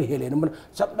akhoi hele na mon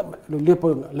sapna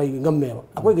lepa lei ngamme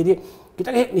akhoi gi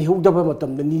kitang hek ni hudaba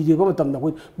matam ni deba matam na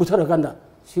akhoi putharaga na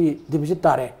si deficit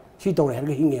tare si tawre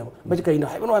herga hinge ba ji kaina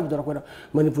haibano haibdo rakona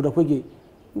Manipur da khogi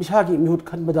misagi mihut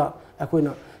khanbada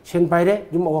akoina sen paire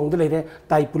jum awang de leire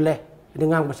tai pulle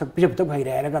dengang basak pijab tak bhaire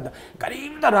eraga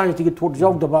kari da rajti ki thot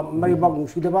jog daba mari ba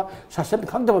musi daba sasan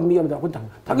khang daba mi amda khunta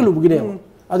thaglu bugine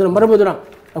aduna maraboduna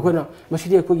akoina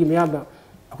masidi akogi miyamda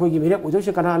akogi mire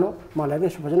ojose kanano malage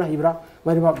sufajana hibra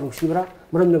mari ba musibra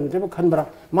maram nang de khanbra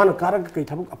man karak kai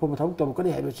thabuk apo thabuk to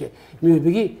kani haibse mi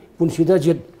bigi punsida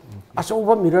jet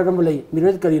Asoba mirror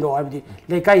mirror Karino, Abdi,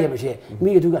 Lekai,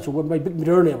 me to get my big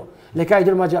mirror never.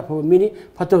 Lekai Maja for mini,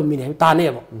 Pato mini,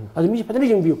 Taneva. As me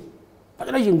patronizing view.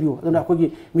 Patronizing view, the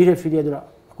Nakogi, Mirror Filia,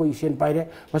 Koisian Pire,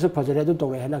 was a Pajaredo to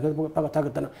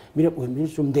Tagatana, Mirror with me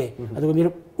some day. I do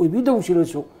mirror with Vido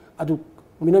Shiloso, I do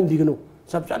Minam Digno,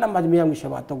 Subsana Madmiam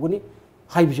Shavatoguni.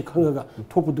 Hai bi khanga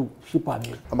thopu du sipa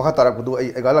ni amaka tara ku du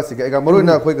ai galaxy ga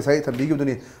maruna khoi ka sai thambi gi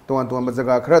duni ton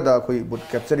jaga khara da khoi but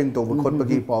capturing to khot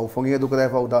bagi pau fongi du ka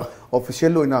pau da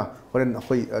official loina horen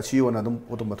khoi CEO na dum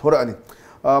otum thora ani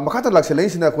makha ta lakse lein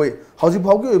sina khoi hauji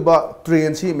phau gi ba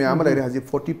train si me ama lai haji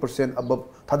 40% above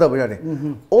thada ba re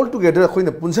all together khoi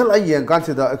na punsal ai yang kan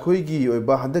se da khoi gi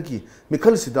ba handaki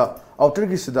mikhal sida outer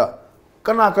gi sida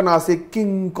kana se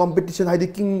king competition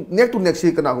haidi king neck to neck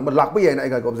se kana ko lak ba yana ai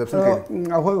observation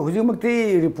ke ahoi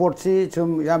hujimukti report si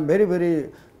chum yam very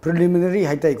preliminary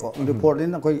haitai ko report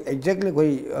in koi exactly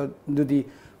koi dudi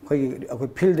koi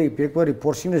field de paper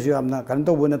report sing ju amna kan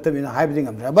to bona tabina haibing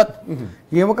am but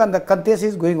yemakan the contest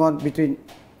is going on between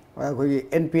koi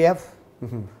NPF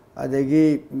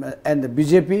adagi and the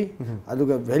BJP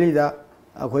aduga valley da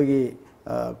koi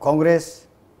Congress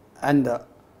and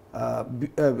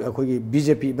अखोगी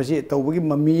BJP बसे तौबगी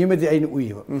mummy में आई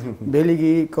उई बेली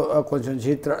की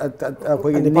constituency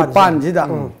अखोगी निपान जिदा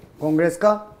कांग्रेस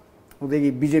का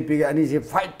उदेगी BJP के अनी से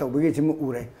fight तौबगी SIM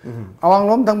उरे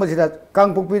अवांगलोम थंग बसिदा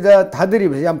कांगपुपीदा थादरी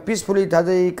बसे याम पीसफुली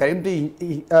थादई करिमती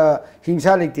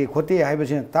हिंसा लेते खोते हाय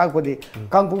बसे ताकपदि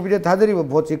कांगपुपीदा थादरी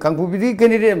भोट से कांगपुपीदी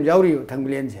कैंडिडेट जाउरी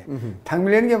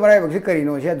थंगमिलियन के बराय बसे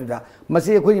करिनो से दुदा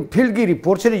मसे अखोई फील्ड की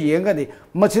रिपोर्ट से येंगदि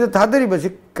मसे थादरी बसे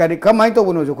करि कमाई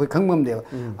तौबनो जो कोई खंगमम देव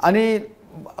अनि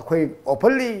अखोई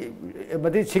ओपनली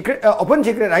बदि सीक्रेट ओपन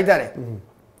सीक्रेट आइदारे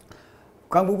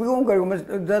कांगपुपीगोम करिगोम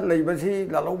द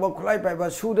लैबसी लालौबा खुलाई पाइबा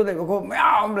सुद लैबको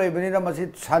मयाम लैबनिना मसी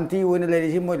शांति ओइन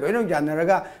लैरिसि मोय लोइनो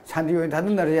जानरगा शांति ओइन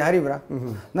थादुनरे हारिब्रा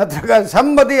नत्रगा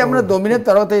समबदी हमना डोमिनेट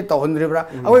तरते तहनद्रिब्रा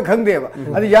अखोई खंगदेबा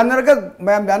अदि जानरगा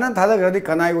मयाम जाना थादग्रदि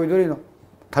कनाय ओइदोरिनो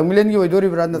थंगमिलेन की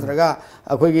ओइदोरिब्रा नत्रगा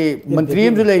अखोई मंत्री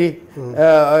एमजु लैरि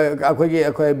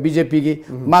अखोई बीजेपी की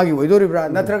मागी ओइदोरिब्रा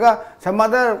नत्रगा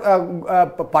समादर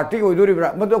पार्टी की ओइदोरिब्रा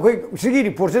मतो अखोई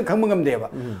सिगी रिपोर्ट से खंगमगम देबा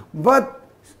बट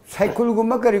साइकिल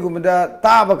गुम्बा करिगुम्बदा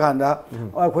ताबा खांदा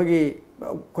अखोगी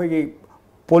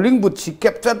पोलिंग बूथ सि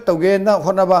कैप्चर तौगे ना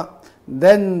होनाबा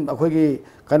देन अखोगी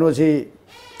कनोसी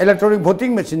इलेक्ट्रॉनिक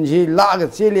वोटिंग मशीन सि लाग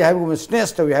चेली हाइबुम स्नेच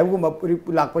तौगे हाइबुम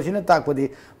लाकपसिना ताकपदि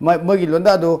मगी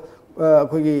लोंदा दो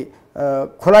अखोगी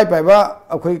खोलाई पाइबा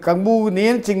अखोई कांगबू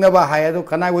नेन चिंगनाबा हाय दो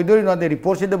कनाय ओइदोरि नो दे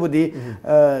रिपोर्ट से दबुदी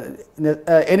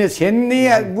एने सेननी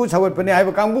बु सावपने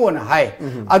हाइबा कांगबू न हाय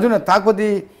अदुना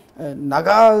ताकपदि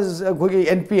नागाज अखोगी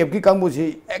NPF की कांगबुसी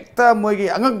एकता मोगी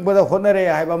अंगबदा होनरे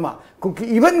हाइबामा कुकी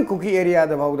इवन कुकी एरिया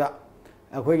दा बाउदा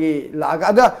अखोगी लागा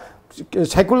अदा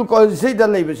साइकिल को से दा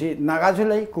लैबसी नागासु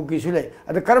लै कुकीसु लै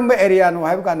अदा करम एरिया नो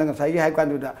हाइब कांदा साइगी हाइब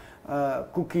कांदुदा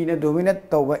कुकी ने डोमिनेट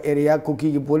तब एरिया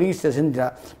कुकी की पोलिंग स्टेशन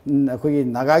अखोई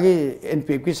नागा की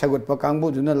NPF की सगुत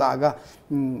कांगबू जुना लागा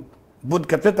बुद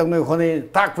कैप्चर तक होने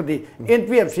ताकपति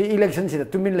NPF से इलेक्शन से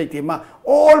तुमिन लेती मा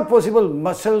ऑल पॉसिबल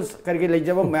मसल्स करके ले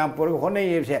जब मैं आप होने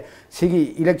ये से सिगी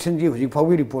इलेक्शन की हुई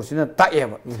फावी रिपोर्ट से ना ताये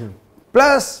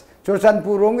प्लस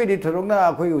चोरचानपुर रोंगे दी थरोंगना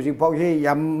अखोई हुई फावी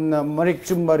याम मरिक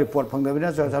चुम्बा रिपोर्ट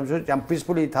फंगदबिना चोरचानपुर याम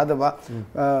पीसफुली थादबा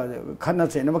खन्ना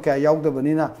से नम क्या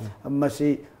याउदबनिना मसी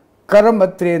करम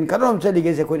ट्रेन करम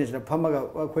चलीगे से कोई फमगा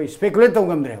कोई स्पेकुलेट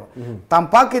तौगमद्रे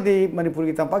तंपाक की मणिपुर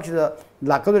की तंपाक से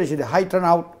लाकदोरी हाई टर्न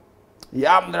आउट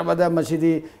यामद्रबदा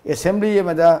मसीदी असेंबली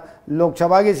में लोक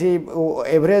सभा की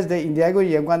एवरेज द इंडिया को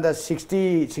येंगांदा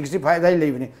 60-65 दाई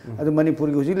लेबने अदु मणिपुर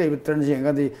की हुजी लेब टर्न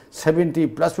येंगादी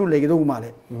 70+ लेगेदो माले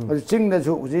अदु चिंग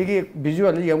दसु हुजी की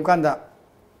विजुअल येंगांदा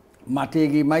माटे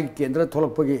की माई केंद्र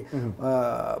थोलकपगी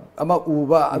अमा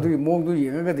उबा अदु मोंगदु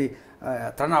येंगादी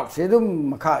टर्न आउट से दुम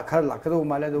मखा खर लाकदो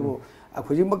माले अदु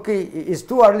अखुजी मक्की इज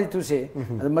टू अर्ली टू से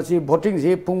अदु मसी वोटिंग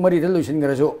से पुंग मरी द लुसिन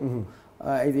गरसो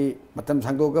आइदी मतम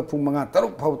संगोगा पुंग मंगा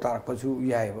तरुक फाव तारकपसु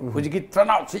यायबा हुजिकी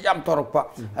टर्नआउट से याम तोरकपा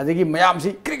अदगी मयाम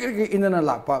से क्रिक इनना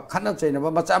लाकपा खन्ना चैनबा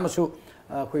मचा मसु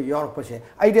कोई योरकपसे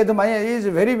आइदी अदमाय इज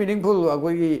वेरी मीनिंगफुल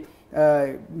अगोगी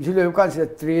जिलो कान से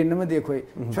ट्रेन में देखो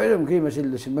छोयम की muscle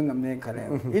लुसिन मंगमने Khare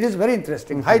it is very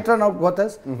interesting high turnout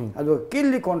voters अदो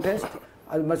किल द कॉन्टेस्ट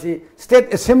अद मसी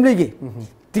स्टेट असेंबली की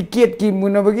टिकट की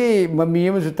मुनबगी मम्मी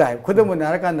में जुताय खुद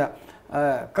मुनार कांदा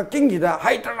ककिंग जिदा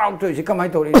हाई टर्नआउट तो इसे कमाई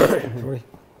तौरी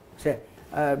से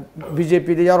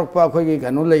बीजेपी दे यारोपा अखोई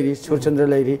गनु लेरी सुरचंद्र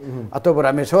लेरी अतोब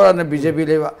रामेश्वर ने बीजेपी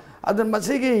लेवा अदन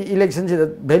मसी की इलेक्शन से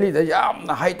valley the yam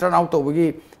high turnout तौबगी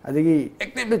अदगी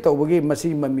actively तौबगी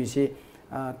Masih mummy से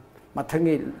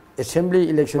मथंगी असेंबली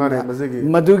इलेक्शन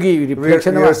मधुगी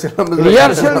रिफ्लेक्शन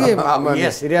रिहर्सल की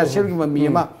यस रिहर्सल की मम्मी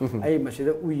मा आई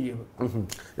मसीदा उई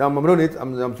याम ममरोनी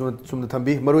हम सुम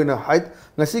Thumby मरोइना height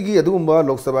ngasi adumba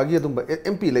lok sabha gi adumba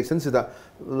MP election sida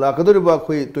lakadoriba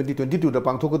khoi 2022 da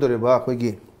pangthokadoriba khoi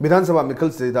gi vidhan sabha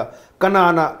mikal sida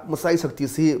kanana masai sakti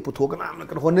si puthokana na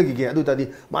kan honne gi adu tadi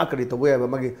ma kari to boya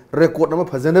magi record na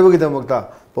phajana gi da makta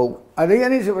pau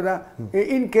adayani sibada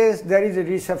in case there is a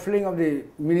reshuffling of the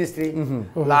ministry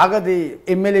laga the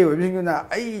MLA obisinguna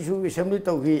ai su assembly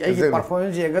to gi ai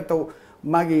performance ga to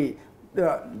magi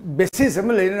basis am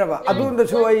leina ba adunda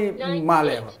su ai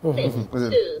male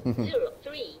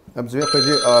अब जो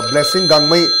blessing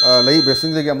gangmai lay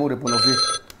blessing जगह amore punofi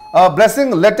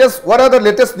blessing latest what are the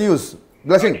latest news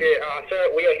blessing okay sir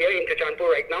we are here in Churchandpur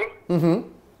right now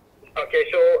okay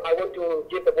so I want to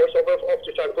give the voiceover of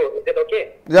Churchandpur is that okay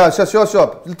yeah sure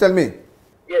please tell me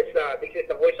yes this is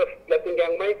the voice of blessing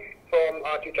gangmai from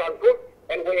Churchandpur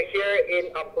and we are here in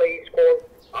a place called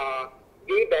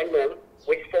D Bangmon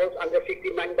which falls under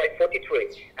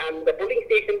 59/43 and the polling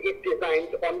station is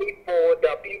designed only for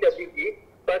the PWD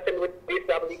person with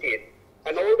disabilities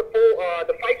and all the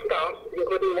 5 staffs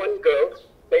including 1 girl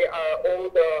they are all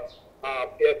the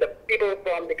people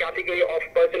from the category of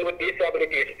person with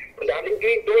disabilities and they have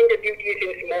been doing the duty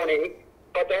since morning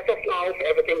but as of now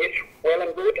everything is well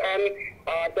and good and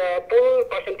the poll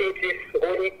percentage is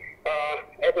going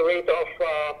at the rate of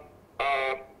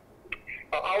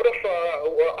out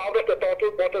of the total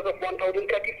voters of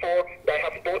 1034 they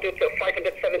have voted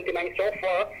 579 so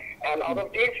far and out of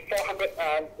these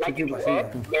 492 are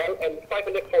male and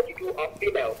 542 are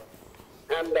female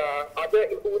and other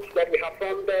inputs that we have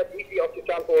from the DC of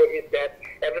Churchandpur is that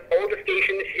all the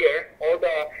stations here all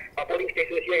the polling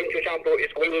stations here in Churchandpur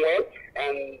is going well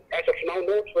and as of now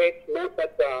no threats no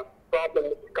that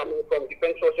problems coming from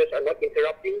different sources are not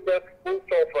interrupting the poll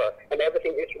so far and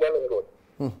everything is well and good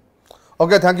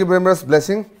okay thank you very much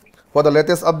blessing for the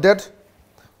latest update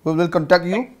we will contact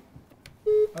you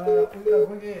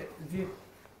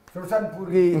Churchandpur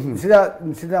ki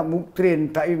sida muk train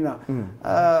time na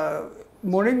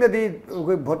morning da di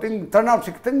voting turnout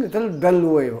sikten little dull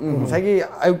hoye sagi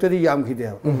ayukta di yam khide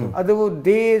adu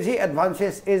day si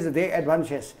advances is the day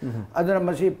advances aduna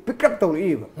masi pick up to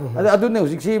eve adu ne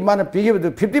husik si mana pige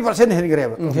 50% hen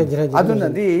greba aduna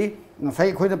di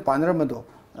sai khoi da panra ma do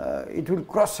it will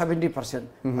cross 70%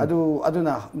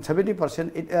 aduna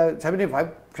 70%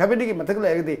 70 ki mathak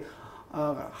lagdi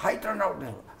high turnout ne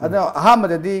ada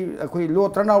ahamadi akoi low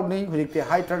turnout ni hujikte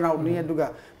high turnout ni aduga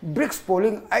bricks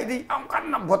polling aidi am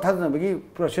kanna bothadna bagi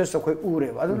process akoi ure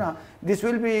aduna this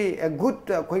will be a good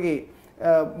akoi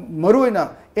maruina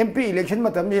MP election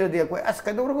matam jira akoi as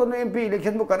kador ko MP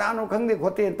election bu kanano khangde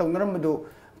khote tongnaram du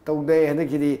tawde hena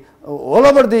kidi all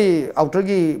over the outer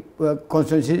gi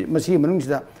constituency masi manung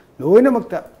sida loina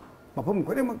makta mafum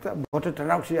khode makta voter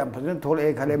turnout si am phajana thole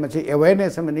khale machi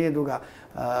awareness amani duga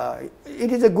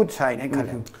it is a good sign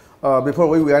khale before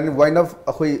we wind up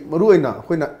akoi maruina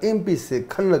akoina MP se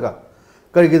khallaga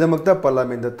karigidamakta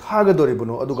parliament da thaga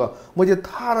doribano aduga moje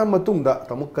thara matungda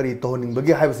tamuk kari tohoning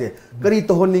bagi haibse kari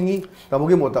tohoningi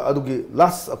tamugi mota adugi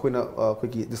last akoina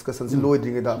akoigi discussion si loi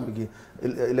dringa da akoigi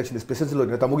election special si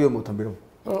loi tamugi mo thambiro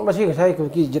masi ga sai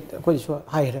ki jit akoi so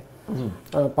haire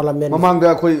parliament mamang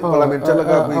da akoi parliament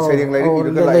chalaga akoi sering lai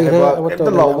ri ga lai ba ta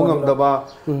law ngam da ba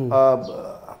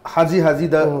haji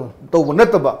da to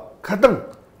bonataba khatang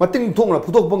mating thong na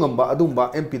phutok bangam ba adum ba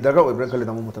MP daga oibra khale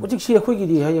namu mutam ojik si akhoi gi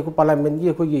di hai ko parliament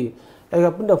gi akhoi gi ai ga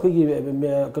punda akhoi gi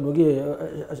kanu gi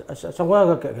sangwa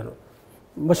ga kanu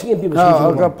masing MP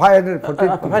masing ga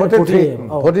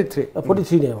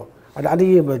 543 ne ada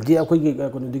ani di akhoi gi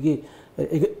kanu digi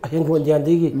heng hon jan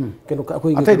digi kanu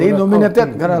akhoi gi ate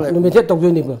nominated gara nominated tok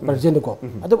joni ba president ko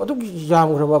adu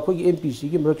jam khaba akhoi gi MP si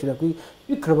gi mrak sina akhoi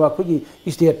pikraba akhoi gi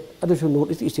state adu su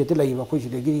north east state lai ba akhoi si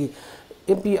gi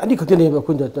MP ani khakene ba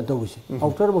khunda tawisi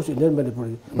outer box in Manipur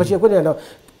machi ko na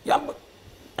yam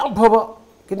phaba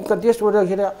kin contest wada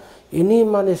khira ini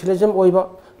nationalism oiba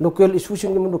local issue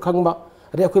sing mu khangba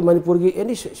re ko Manipur gi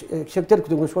any sector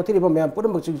ku swati ba myam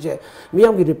puram bak je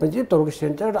myam gi representative tor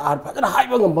center ar phadana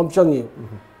haiba ngam bam changi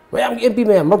myam gi MP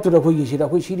myam mak tu ko gi sira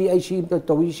ko CDIC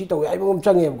tawi si tawi ai bam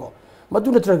changi ko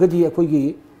madu na tra gadi ko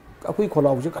gi akoi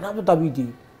kholau je kana ta tabi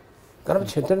di kana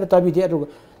center na tabi di adu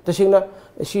tasingna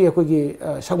si akogi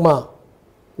sangma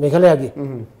meghalaya gi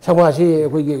sangma si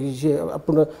akogi si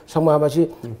apuna sangma ma si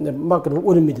makno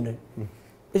urimidne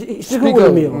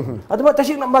speaker mi adaba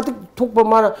tasingna ma thukpa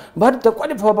ma bharat ta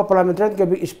kwani phaba parliamentarian ke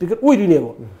speaker uiri ne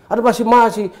bo adaba si ma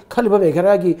si khaliba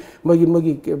meghalaya gi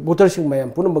magi voter sing mayam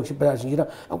punam bak si paya sing na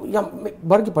yam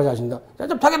bar gi paya sing da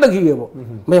jab thage lagi ge bo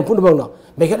mayam punam bang na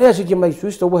meghalaya si ki mai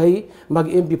switch to hai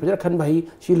magi MP phajar khan bhai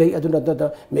si lei aduna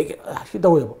da meg si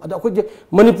dawe bo ada ko je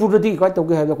Manipur di ka to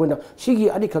ge ha ko na si gi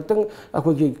ani khaktang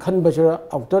ko gi khan bachara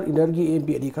outer inner gi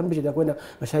MP di khan bachara ko na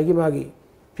sai gi magi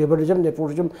favoritism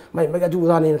nepotism mai mega du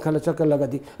dane khala chakal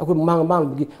lagadi ako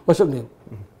mang gi masak ne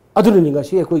aduna ninga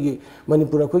si ko gi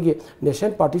Manipur ko gi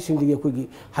nation party sing di ko gi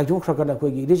haju khrakana ko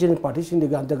gi regional party sing di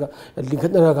ga andaga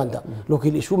lingkhat na ganda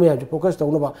local issue me ya focus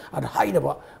tawna ba ad haina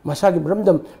ba masa gi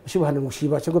bramdam si ba hanu si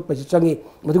ba chagot pa changi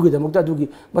madu gi damak da du gi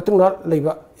matungna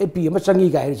leiba AP ma changi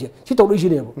ga ri si tawli si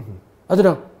ne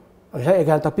aduna ai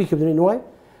ga tapi ki ni noi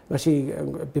masi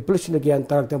people sin again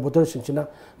tarak ta voter sin china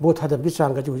both hada bi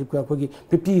sang ga ju ko gi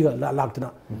 50 ga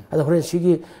laktna ada hore si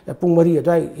gi pung mari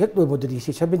adai hek do bodri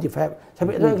si 75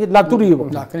 gi lakturi bo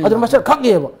ada masa khak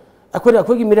ye bo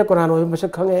akhoi gi mira korano masa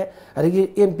khange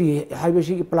adagi MP haibe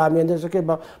si parliament da sake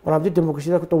ba parliament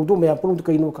democracy da to du me apun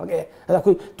kai no khange ada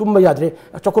akhoi tum yadre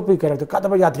chokopi karak ka da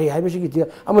yadre haibe si gi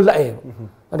amal la e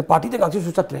ada party da ga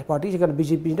su chatre party ga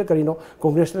BJP da karino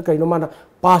congress da karino mana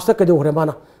pass da kado hore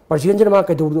mana president ma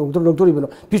kai doctor bino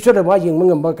future ma yeng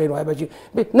mangam ba kai no haibe si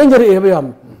nanjare e ba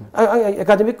yam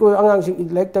academic angang sing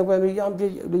like ta ba yam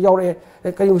yaure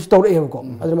kai mu sto e ko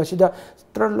ada ma sida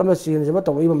tral ma si ne ba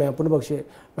to i ma apun ba si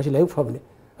masi lai family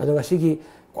ada ngasigi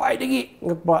kwai digi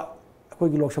ngakpa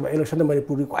akoi gi Lok Sabha election da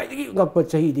Manipur gi kwai digi ngakpa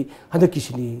chahi di handa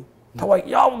kisini thawai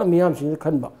yaw na miyam sing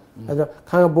khanba ada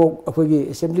khanga bo akoi gi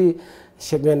assembly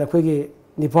segment akoi gi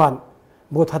nipan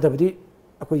bo thadabdi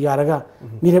akoi yaraga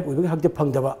mirep ubi hakde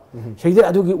phangdaba seide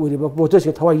adugi uriba voters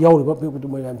ge thawai yawriba bu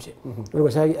mayam se ro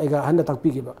sai aiga handa takpi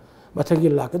gi ba mathagi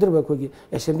lakadrba akoi gi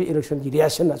assembly election gi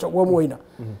reaction na chokwa moina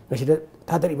ngasida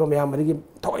thadariba mayam gi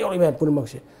thawai yawri mayam punumak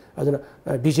se aduna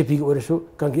BJP gi orasu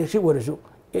Congress gi orasu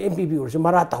MPP orasu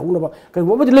mara ta huna ba kai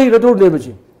mo madi leira dor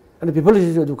nebaji ana people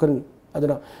is du kan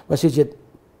aduna message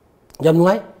jam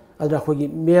nuai aduna khogi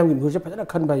meyam gi muje phadana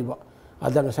khan bai ba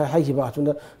adana sai hai ba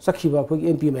chunda sakhi ba khogi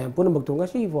MP mayam pun mak to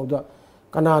ngasi fawda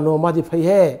kana no madi phai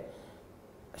he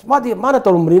madi mana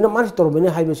torumri na mana torumri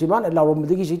hai besi mana lawrom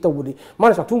digi si tawbuni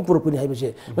mana sakthung purupuni hai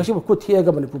besi ngasi ko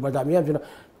thiaga Manipur ba da meyam juna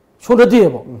sonda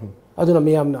debo aduna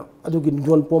meyamna adugi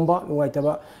jon pomba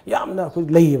nuaitaba yamna ko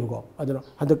leiyebo aduna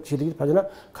hadak chidi phajana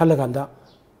khalaganda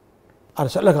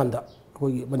arsalaganda ko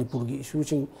Manipur gi issue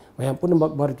sing mayam pun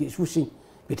bharat gi issue sing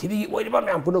pithiri gi oiba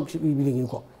mayam pun bi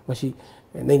ko masi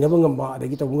nei na bangam ba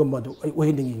adagi taw ngam ba du ai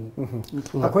ohin dingi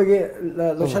akoi ge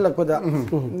losalak ko da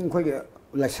khoi ge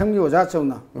laksam gi oja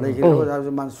chawna lai ge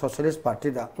oja man socialist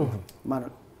party da man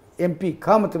MP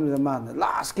kamatum da man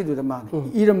last ki du da man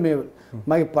iram me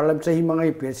my parliament chahi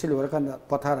mangai pesil or kan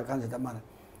pathara kan da man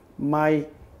my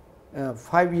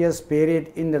 5 years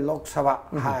period in the Lok Sabha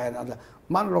ha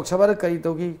man Lok Sabha kari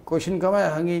to ki question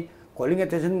kama hangi calling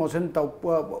attention motion to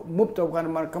move to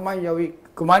kan man kama yawi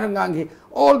kumana ngangi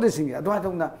all this thing adwa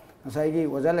to na ꯉꯁꯥꯏꯒꯤ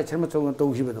ꯑꯣꯖꯥ ꯂꯩꯁꯟ ꯃꯆꯧꯅ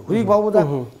ꯇꯧꯈꯤꯕꯗꯣ ꯍꯧꯖꯤꯛ ꯐꯥꯎꯕꯗ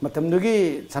ꯃꯇꯝꯗꯨꯒꯤ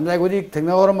ꯁꯝꯖꯥꯏꯈꯣꯏꯗꯤ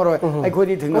ꯊꯦꯡꯅꯍꯧꯔꯝꯃꯔꯣꯏ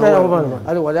ꯑꯩꯈꯣꯏꯗꯤ ꯊꯦꯡꯅꯍꯧꯔꯝꯃꯔꯣꯏ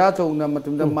ꯑꯗꯨ ꯑꯣꯖꯥ ꯑꯆꯧꯅ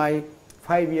ꯃꯇꯝꯗ ꯃꯥꯏ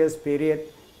 5 years period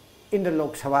in the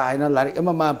Lok Sabha haina larik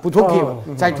ama ma puthokhiba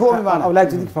chaithom ma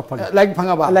like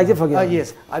phangaba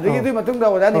yes adigi du matung da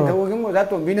oda ni thawgim oda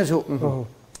tombina su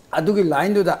adugi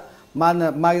line du da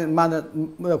mana mana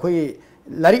khoi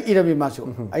larik irami masu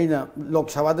aina Lok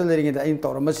Sabha da laring da ain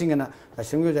tawra masingana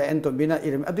asingyo ja en tombina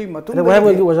irami adui matung da wai mo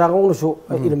oja gong su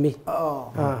irami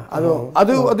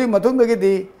adu matung da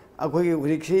gi akhoi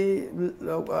huriksi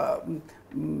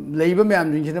लेबा ma'am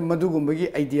जिन मधुगुम्बगी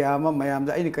idea अमा ma'am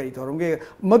दा आइनि करी तोरमगे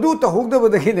मधु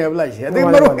तहुगदबदगी नेब लाइसे अदे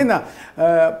मरोइना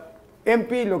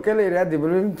MP local area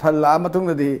development फल्ला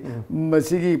मतुंगदि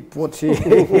मसिगी पोछि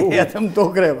यातम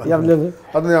तोकरेबा यामले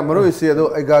अदने मरोइसे अदो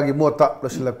आइगागी Mota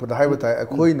लसिलकपदा हाइबता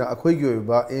अखोइना अखोइगी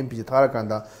ओइबा MP थारा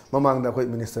कांदा ममांगदा अखोइ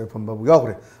मिनिस्टर फंबा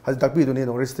यावरे हज ताकपी दुनि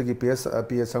नोरेस्टगी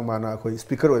पीएस संगमाना अखोइ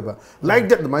स्पीकर ओइबा लाइक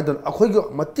दैट माइदन अखोइगी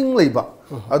मतिंग लेबा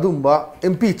अदुंबा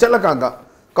एमपी चला कांदा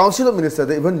Council of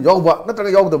Ministers even Yoba, not a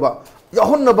Yogdaba,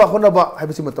 Yahonaba, Honaba,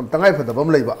 Habisimatum, Tangai for the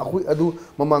Bumleba, Adu,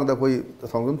 Mamang the Hui, the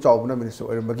Songum Chowna Minister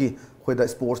or Magi, where the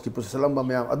sports keeper Salamba,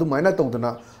 Adu Mina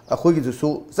Tondana, a Hogi to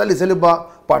Su, Sally Celiba,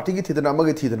 Party Tidana,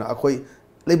 Magatidana, a Hoi,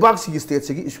 Lebaxi state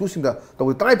issues in the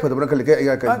type of the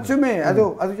Brancalica. To me,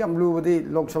 Adu Jam Blue with the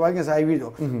Lok Sabha I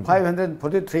video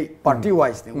 543 party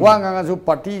wise. One Angazu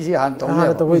party and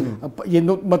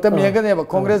Matamiagan,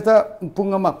 Congress,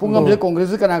 Pungam,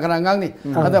 Congress, Kanakangani,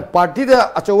 and the party,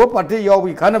 the Achowa party,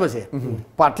 Yogi Canabase,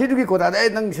 party to be called at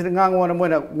Nang one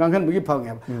Gangan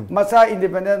Bugipang, Masa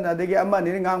independent, they get money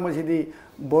in Gang City.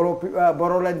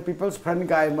 Boroland People's Friend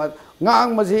guy, Ngang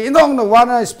Masi, Inong, the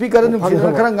one speaker in the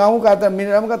Ngang,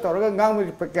 Minamka, Torga,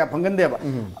 Ngang, Pangandeva.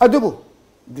 Adubu,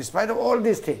 despite of all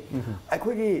these things, I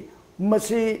could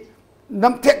Masi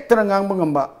Namtek Trangang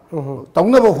Bangamba,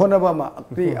 Tongnaba Honabama,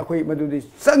 Akui Madudi,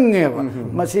 Sangeva,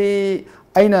 Masi.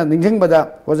 Aina Ninjing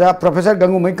Bada was a Professor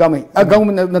Gangum coming, a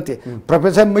government nati,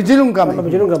 Professor Majilum coming,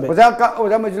 was a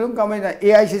Majilum coming,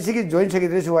 AICC joint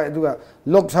secretary to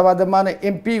Lok Sabha the man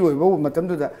MP with Matam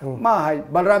to the Mahai,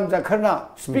 Baram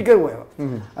Zakarna, speaker wave.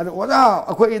 And what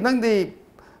are the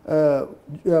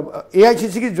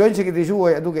AICC joint secretary to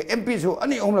MP so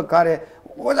any owner car.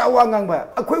 What a wangang by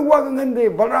a quick wagon in the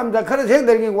Baram Zakara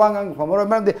heading wangang from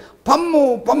around the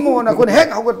Pamu, and I could hang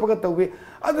out with Pogotobi.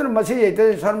 Other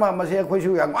Masi, Sarma, Masia,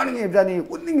 Koshu, and one if Danny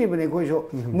wouldn't even a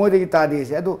Kosho, Modi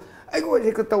Tadis. I go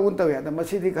take a Tawunta, the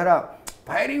Masidi Kara,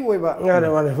 Piri Weber,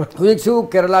 Wixu,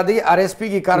 Kerala,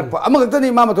 RSP Carpa, among the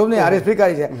Mamatoni, RSP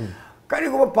Karia. Can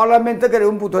you go parliamentary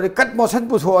input or cut motion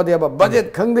push for the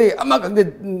budget? Can they among the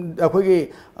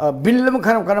Bill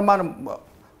Kanaman?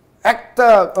 Act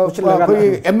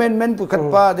amendment to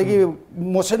Katpa, they give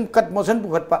motion cut motion to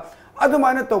Katpa. Adu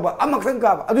mana toba amak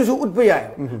sangka adu su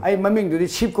utpaya ai maming du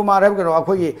chief kumar have garo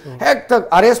akoi hekta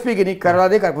RSP gini karla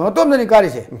de kar tom ni kari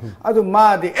se adu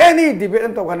ma de any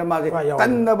debate to kana ma de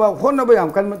tanaba honaba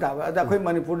yam kan mata da khoi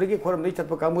manipur de ki khoram ni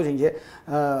chatpa kamu sing je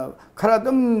khara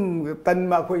dum tan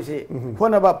ma khoi se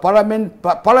honaba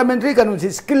parliamentary kanun se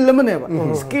skill lemane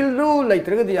ba skill do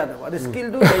laitre ga ya da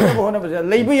skill do laitre ba honaba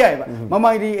leiba ya ba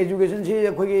mama ri education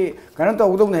se khoi ki kan to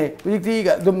udong ne ti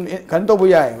ga dum kan to bu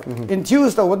ya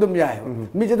infuse to dum ya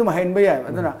mi je dum hain ba ya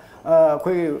adana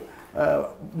khoi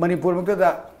Manipur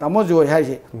Mukta Tamozo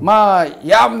has Ma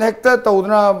Yam Hector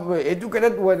Todna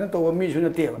educated wasn't over me.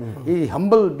 He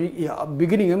humble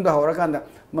beginning in the Horakanda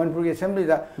Manipur Assembly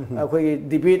that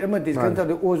debate about this kind of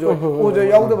the Ozo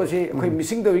Yauda was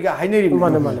missing the Vika Hineri.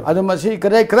 Adamasi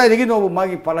crying over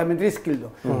my parliamentary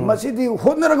skill. Masidi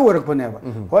Honora work whenever.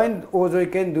 When Ozo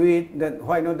can do it, then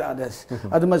why not the others?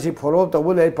 Adamasi follow the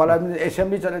Woolly Parliament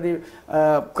Assembly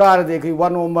car, they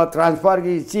one over transfer,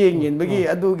 seeing in Bigi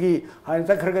Adugi. And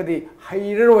Sakragadi,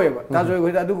 Hairoeva, that's why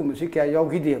with Adum, Sika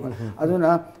Yogi,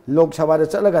 Aduna, Lok Sabha, the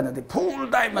Salagan, the full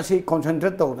time must he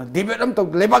concentrate on debate to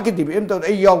Lebaki debate to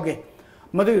a yogi.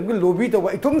 Mother will lobito,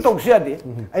 I told Toxiadi,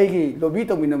 I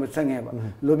lobito minimum sangeva,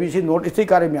 Lobisi, not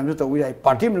Istikariam to we,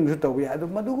 party to we had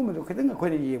Madum, getting a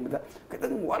query,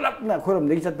 Wallap Nakurum,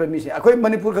 they said permission. I quite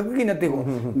Manipur Kakina,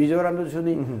 Mizoram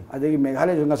Suni, I think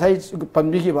Meghalaj, Nasai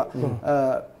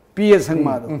Pandikiba, P.S.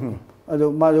 Hangmado.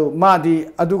 Madi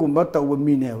Adugum with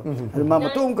me now. And Mamma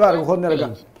Tonka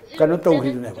Honeraga cannot tell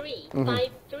him never.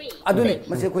 Aduni,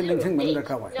 Masequin in the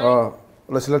cover.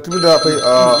 Let's let me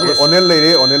Onel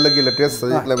lady, Onel latest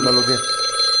level.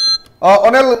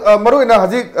 Onel Maruina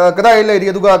Hazik, Kadai lady,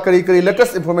 Duga Kari,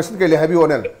 latest information. Have you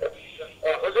Onel?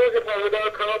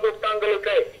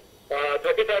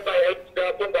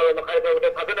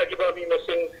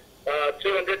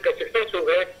 300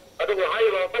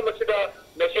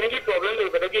 machinery problem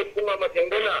is the Puma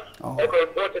Matengana,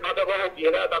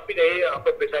 ꯌꯦꯅ ꯇꯥꯛꯄꯤꯔꯦ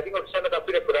ꯑꯩꯈꯣꯏ ꯄ꯭ꯔꯤꯁꯥꯏꯗꯤꯡ ꯑꯣꯐꯤꯁꯔꯅ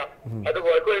ꯇꯥꯛꯄꯤꯔꯛꯄꯗ ꯑꯗꯨꯕꯨ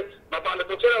ꯑꯩꯈꯣꯏ ꯃꯄꯥꯟꯗ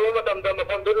ꯊꯣꯛꯆꯔꯕ ꯃꯇꯝꯗ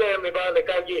ꯃꯐꯝꯗꯨ ꯂꯩꯔꯝꯃꯤꯕ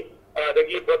ꯂꯩꯀꯥꯏꯒꯤ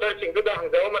ꯑꯗꯒꯤ ꯚꯣꯇꯔꯁꯤꯡꯗꯨꯗ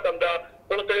ꯍꯪꯖꯕ ꯃꯇꯝꯗ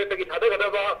ꯄꯨꯡ 8ꯗꯒꯤ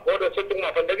ꯊꯥꯗꯒꯗꯕ ꯚꯣꯠ ꯑꯁꯤ ꯄꯨꯡ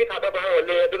 9ꯗꯒꯤ ꯊꯥꯗꯕ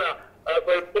ꯍꯧꯍꯜꯂꯦ ꯑꯗꯨꯅ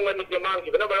ꯑꯩꯈꯣꯏ ꯄꯨꯡ 2ꯁꯦ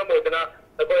ꯃꯥꯡꯈꯤꯕꯅ ꯃꯔꯝ ꯑꯣꯏꯗꯅ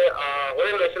ꯑꯩꯈꯣoi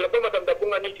ꯍꯣꯔꯦꯟ ꯂꯣꯏꯁꯤꯜꯂꯛꯄ ꯃꯇꯝꯗ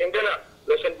ꯄꯨꯡ 2 ꯊꯦꯡꯗꯅ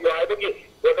ꯂꯣꯏꯁꯤꯟꯕꯤꯌꯨ ꯍꯥꯏꯕꯒꯤ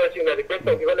ꯚꯣꯇꯔꯁꯤꯡꯅ ꯔꯤꯀ꯭ꯋꯦꯁ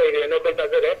ꯇꯧꯈꯤꯕ ꯂꯩꯔꯦꯅ ꯑꯩꯈꯣꯏ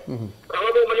ꯇꯥꯖꯔꯦ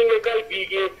ꯈꯥꯡꯉꯕꯣꯛ ꯃꯅꯤꯡ ꯂꯩꯀꯥꯏ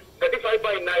ꯕꯤꯒꯤ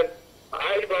 35/9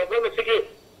 ꯍꯥꯏꯔꯤꯕ ꯃꯐꯝ ꯑꯁꯤꯒꯤ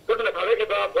ꯈꯨꯠꯅ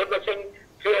ꯊꯥꯗꯈꯤꯕ ꯚꯣꯠ ꯃꯁꯤꯡ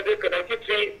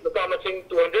 393 ꯅꯨꯄꯥ ꯃꯁꯤꯡ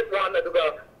 201 ꯑꯗꯨꯒ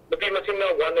ꯅꯨꯄꯤ ꯃꯁꯤꯡꯅ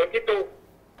 192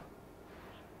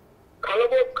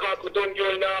 खालाबो खा कुतोन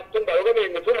जोइना पुंग बारोगा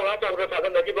में मिथु मंगा पाउडर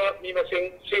थागन नगिबा मी मसिंग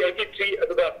 383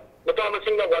 अदुगा नुपा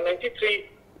मसिंग ना 193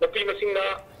 नुपी मसिंग ना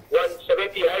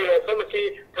 170 हाई ऑफर मसी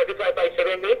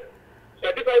 35/7 में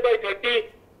 35/30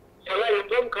 सला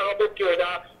युद्धम खालाबो जोइना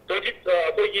तोजि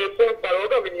तो ये पुंग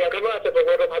बारोगा में यागमा से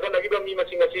बगोरा थागन नगिबा मी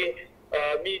मसिंग असी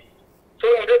मी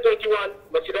 421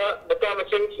 मसिदा नुपा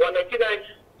मसिंग 199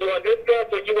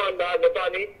 221 ना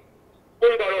नुपानी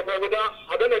पुल बारो बाबुदा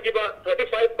हदन अगिबा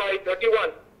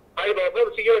 35/31 हाई बाबू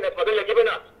सिगे ना हदन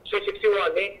अगिबना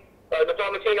 361 ने नफा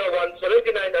मसिंग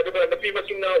 179 अदुगा नपी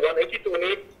मसिंग 182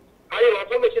 ने हाई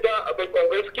बाबू मसिदा अबै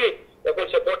कांग्रेस की अबै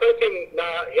सपोर्टर किंग ना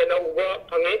हेना उबा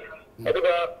फंगे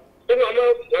अदुगा तुम हम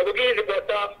बाबुगी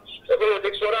रिपोर्टा अबै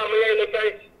दिक्सोरा मयाई लेकाई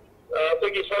अबै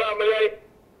सोरा मयाई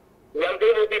यांगे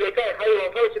मोदी लेकाई हाई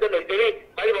बाबू मसिदा लैजरी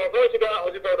हाई बाबू मसिदा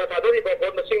हजिबा थादरी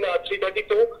बाबू मसिंग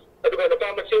 332 अदुगा नपा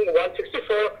मसिंग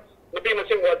 164 नपी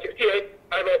मसिंग 168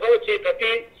 हाई बाबू मसिंग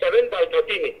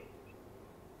 37/30 ने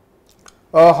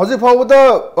हौजिक फाउबदा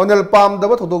ओनल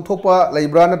पामदबा थोदोक थोकपा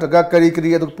लैब्रा नत्रगा करी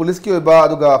करी अदुग पुलिस की ओइबा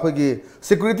अदुगा अखोगी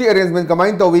सिक्योरिटी अरेंजमेंट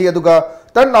कमाइन तौवी अदुगा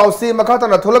टर्न आउट से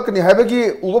मखातना थोलकनी हाइबगी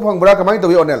उबा फंगबरा कमाइन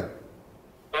तौवी ओनल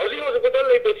हौजिक हौजिकदा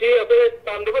लैबसी अबे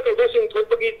पामदबा थोदोसिंग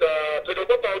थोकपगी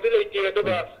थोदोक पाउदी लैति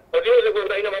अदुगा हौजिक हौजिक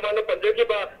दाइना मामानो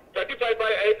पंजकीबा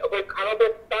 35/8 अखोई खानाबो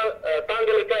तांग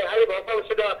लेकाय हाई बाफा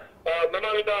सिदा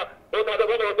ममांगदा दो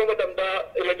थादबा थोदो मतमदा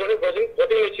इलेक्ट्रॉनिक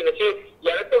वोटिंग मशीनची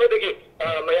यारक्तबदगी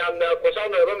मयामना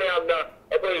कोसावनबा मयामना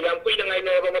अखोई याम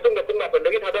कुइनंगाइनबा मतुंगा पुंगा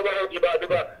पंदगी थादबा हौजिबा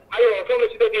अदुगा हाई बाफा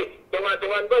सिदगी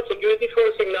तोंगान बा सिक्योरिटी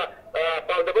फोर्स सिंगना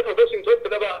पाउदबा थोदो सिंग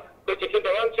थोकदबा तो चिकिन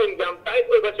दवान सिंग याम टाइट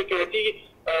ओइबा सिक्योरिटी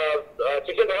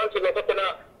चिकिन दवान सिंग लखतना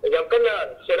याम कन्ना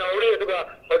सेनाउरी अदुगा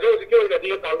हजो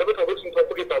security पाउदबा थोदो Singh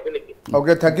थोकपगी पाउदिलिकी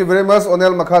okay thank you very much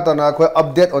ओनल मखातना अखोई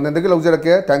अपडेट ओनदगी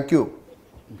लौजरके थैंक यू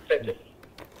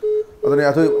अदने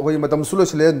अथoi होई मतम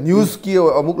सुलोसले न्यूज़ की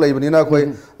अमुक लैबनिना कोई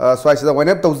स्वाइसदा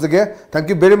वाइनअप तौजगे थैंक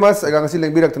यू वेरी मच अगांगसी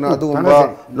लेंबिरक्तना अदुगुंबा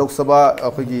लोक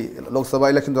सभा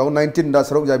इलेक्शन 2019 दा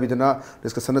सरुक जाबिदना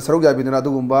डिस्कशन सरुक जाबिदना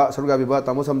अदुगुंबा सरुक जाबिबा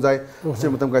तामो समझाई से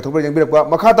मतम गायथोबर यंबिरक्वा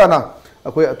मखाताना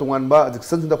अखोई अतुंगानबा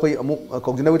डिस्कशन दा कोई अमुक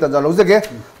कौजिनबि तंजा लौजगे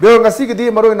बेओ ngasi gidi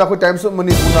maroina khoi times of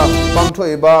manipurna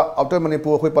pangthoeba outer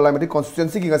manipur khoi parliamentary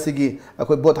constituency gi ngasi gi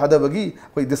akhoi vote hadabagi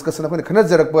khoi discussion akhoi khana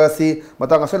jarakpa si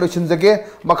matang asai loichinjage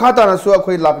makhata su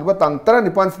akhoi lakba tang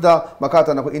 19 sida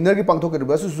makhata na khoi inner gi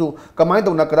pangthokirba su kamai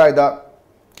dona karaida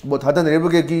vote hadan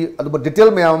rebage gi adu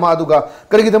detail me ama aduga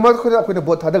karigi dama khoi akhoi na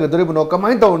vote hadaga doribuno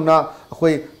kamai dona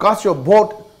akhoi cast your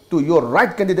vote to your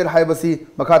right candidate haibasi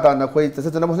makhata na khoi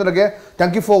tsajana mosna lage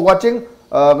thank you for watching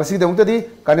ngasi da mutadi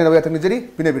kanena wa thangni jari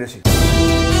pinebirasi